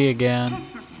key again.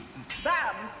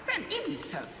 Damn sent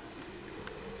insult.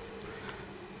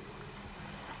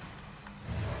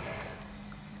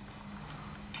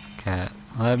 Okay,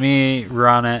 let me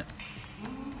run it.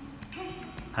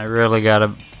 I really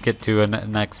gotta get to a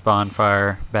next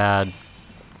bonfire bad.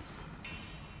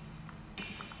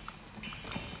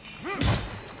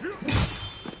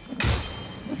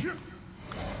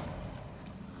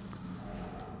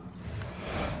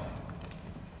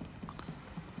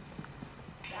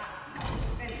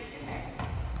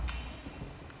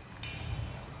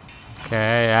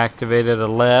 Okay, activated a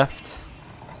lift.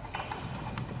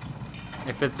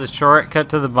 If it's a shortcut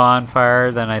to the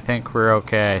bonfire, then I think we're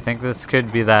okay. I think this could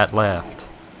be that lift.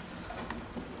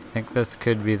 I think this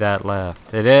could be that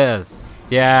lift. It is.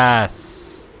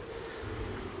 Yes.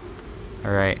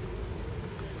 Alright.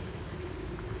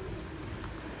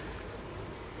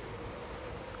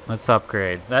 Let's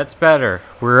upgrade. That's better.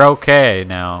 We're okay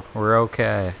now. We're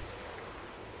okay.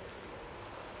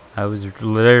 I was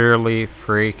literally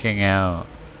freaking out.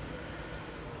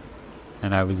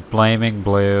 And I was blaming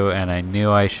Blue, and I knew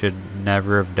I should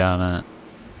never have done it.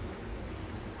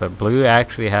 But Blue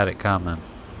actually had it coming.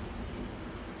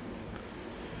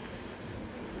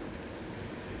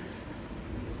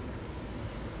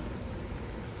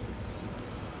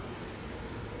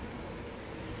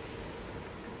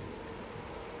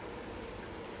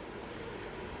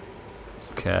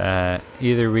 Okay,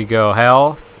 either we go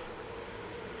health,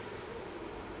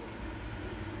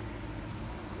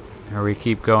 or we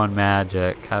keep going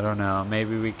magic. I don't know.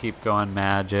 Maybe we keep going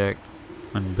magic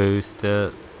and boost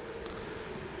it.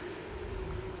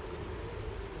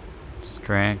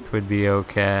 Strength would be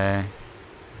okay.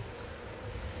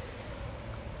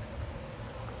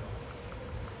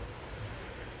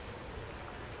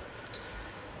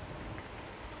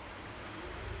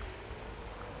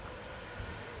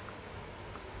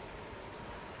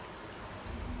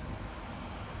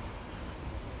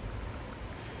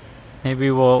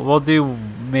 Maybe we'll do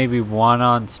maybe one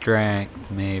on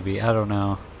strength, maybe. I don't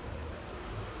know.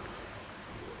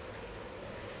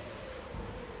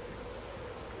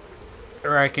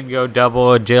 Or I can go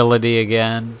double agility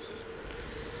again.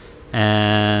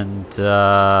 And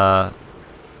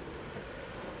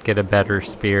get a better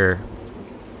spear.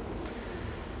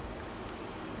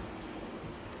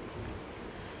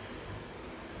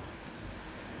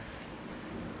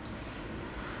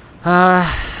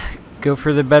 Go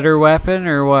for the better weapon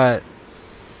or what?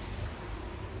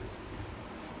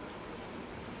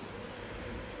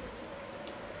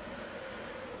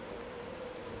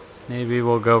 Maybe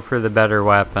we'll go for the better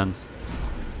weapon.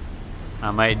 I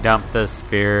might dump this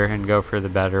spear and go for the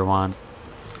better one.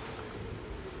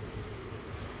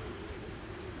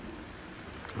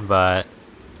 But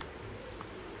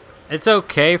it's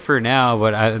okay for now,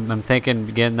 but I'm thinking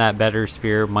getting that better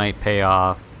spear might pay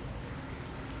off.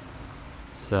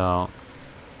 So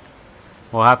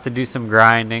we'll have to do some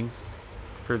grinding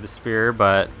for the spear,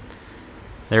 but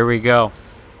there we go.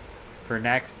 For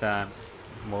next time,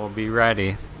 we'll be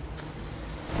ready.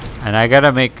 And I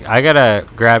gotta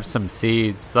grab some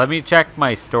seeds. Let me check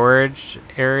my storage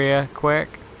area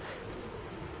quick,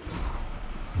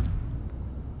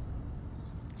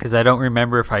 because I don't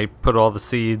remember if I put all the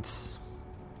seeds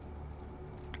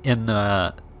in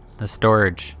the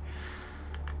storage.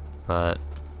 But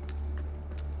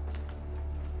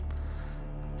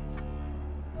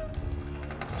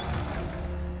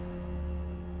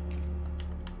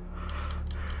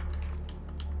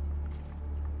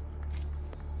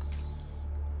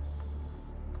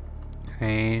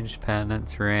range,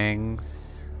 pendants, rings.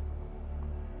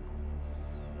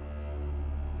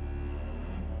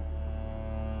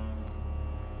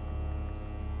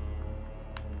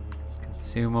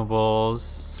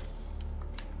 Consumables.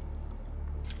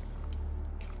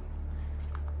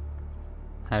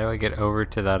 How do I get over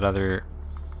to that other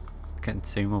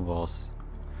consumables?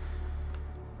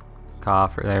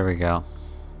 Coffer, there we go.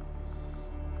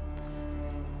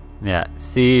 Yeah,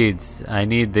 seeds. I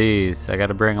need these. I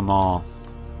gotta bring them all.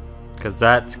 Because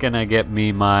that's gonna get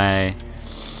me my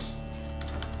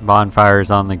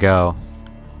bonfires on the go.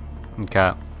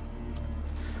 Okay.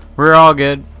 We're all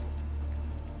good.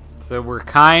 So we're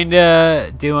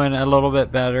kinda doing a little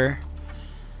bit better.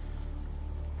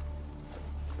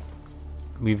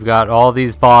 We've got all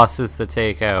these bosses to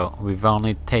take out. We've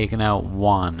only taken out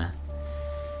one.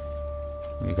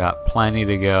 We got plenty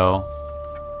to go.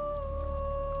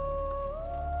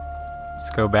 Let's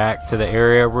go back to the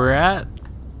area we're at.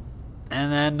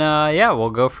 And then, yeah, we'll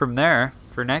go from there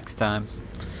for next time.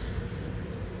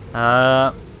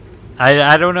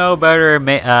 I don't know about our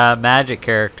magic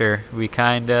character. We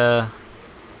kinda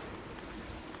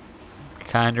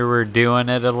were doing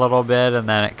it a little bit, and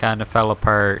then it kinda fell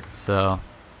apart. So,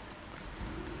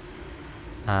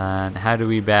 and how do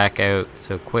we back out?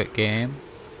 So quit game.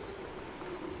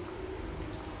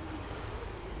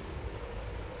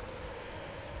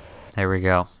 There we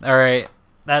go. All right,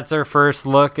 that's our first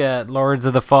look at Lords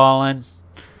of the Fallen.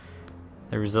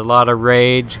 There was a lot of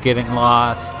rage, getting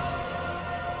lost,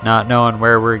 not knowing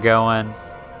where we're going,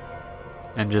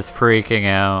 and just freaking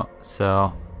out.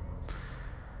 So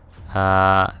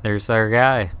there's our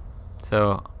guy.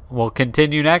 So we'll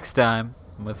continue next time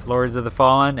with Lords of the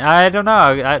Fallen. I don't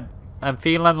know. I'm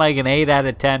feeling like an 8 out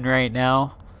of 10 right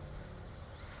now.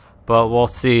 But we'll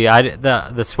see.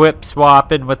 The swip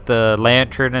swapping with the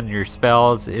lantern and your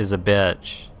spells is a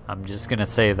bitch. I'm just gonna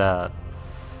say that.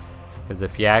 Because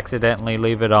if you accidentally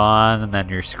leave it on and then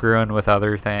you're screwing with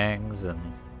other things and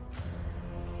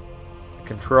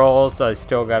controls, I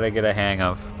still gotta get a hang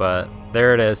of. But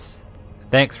there it is.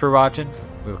 Thanks for watching.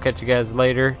 We'll catch you guys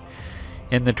later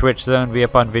in the Twitch zone. Be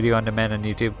up on video on demand on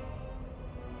YouTube.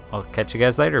 I'll catch you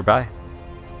guys later. Bye.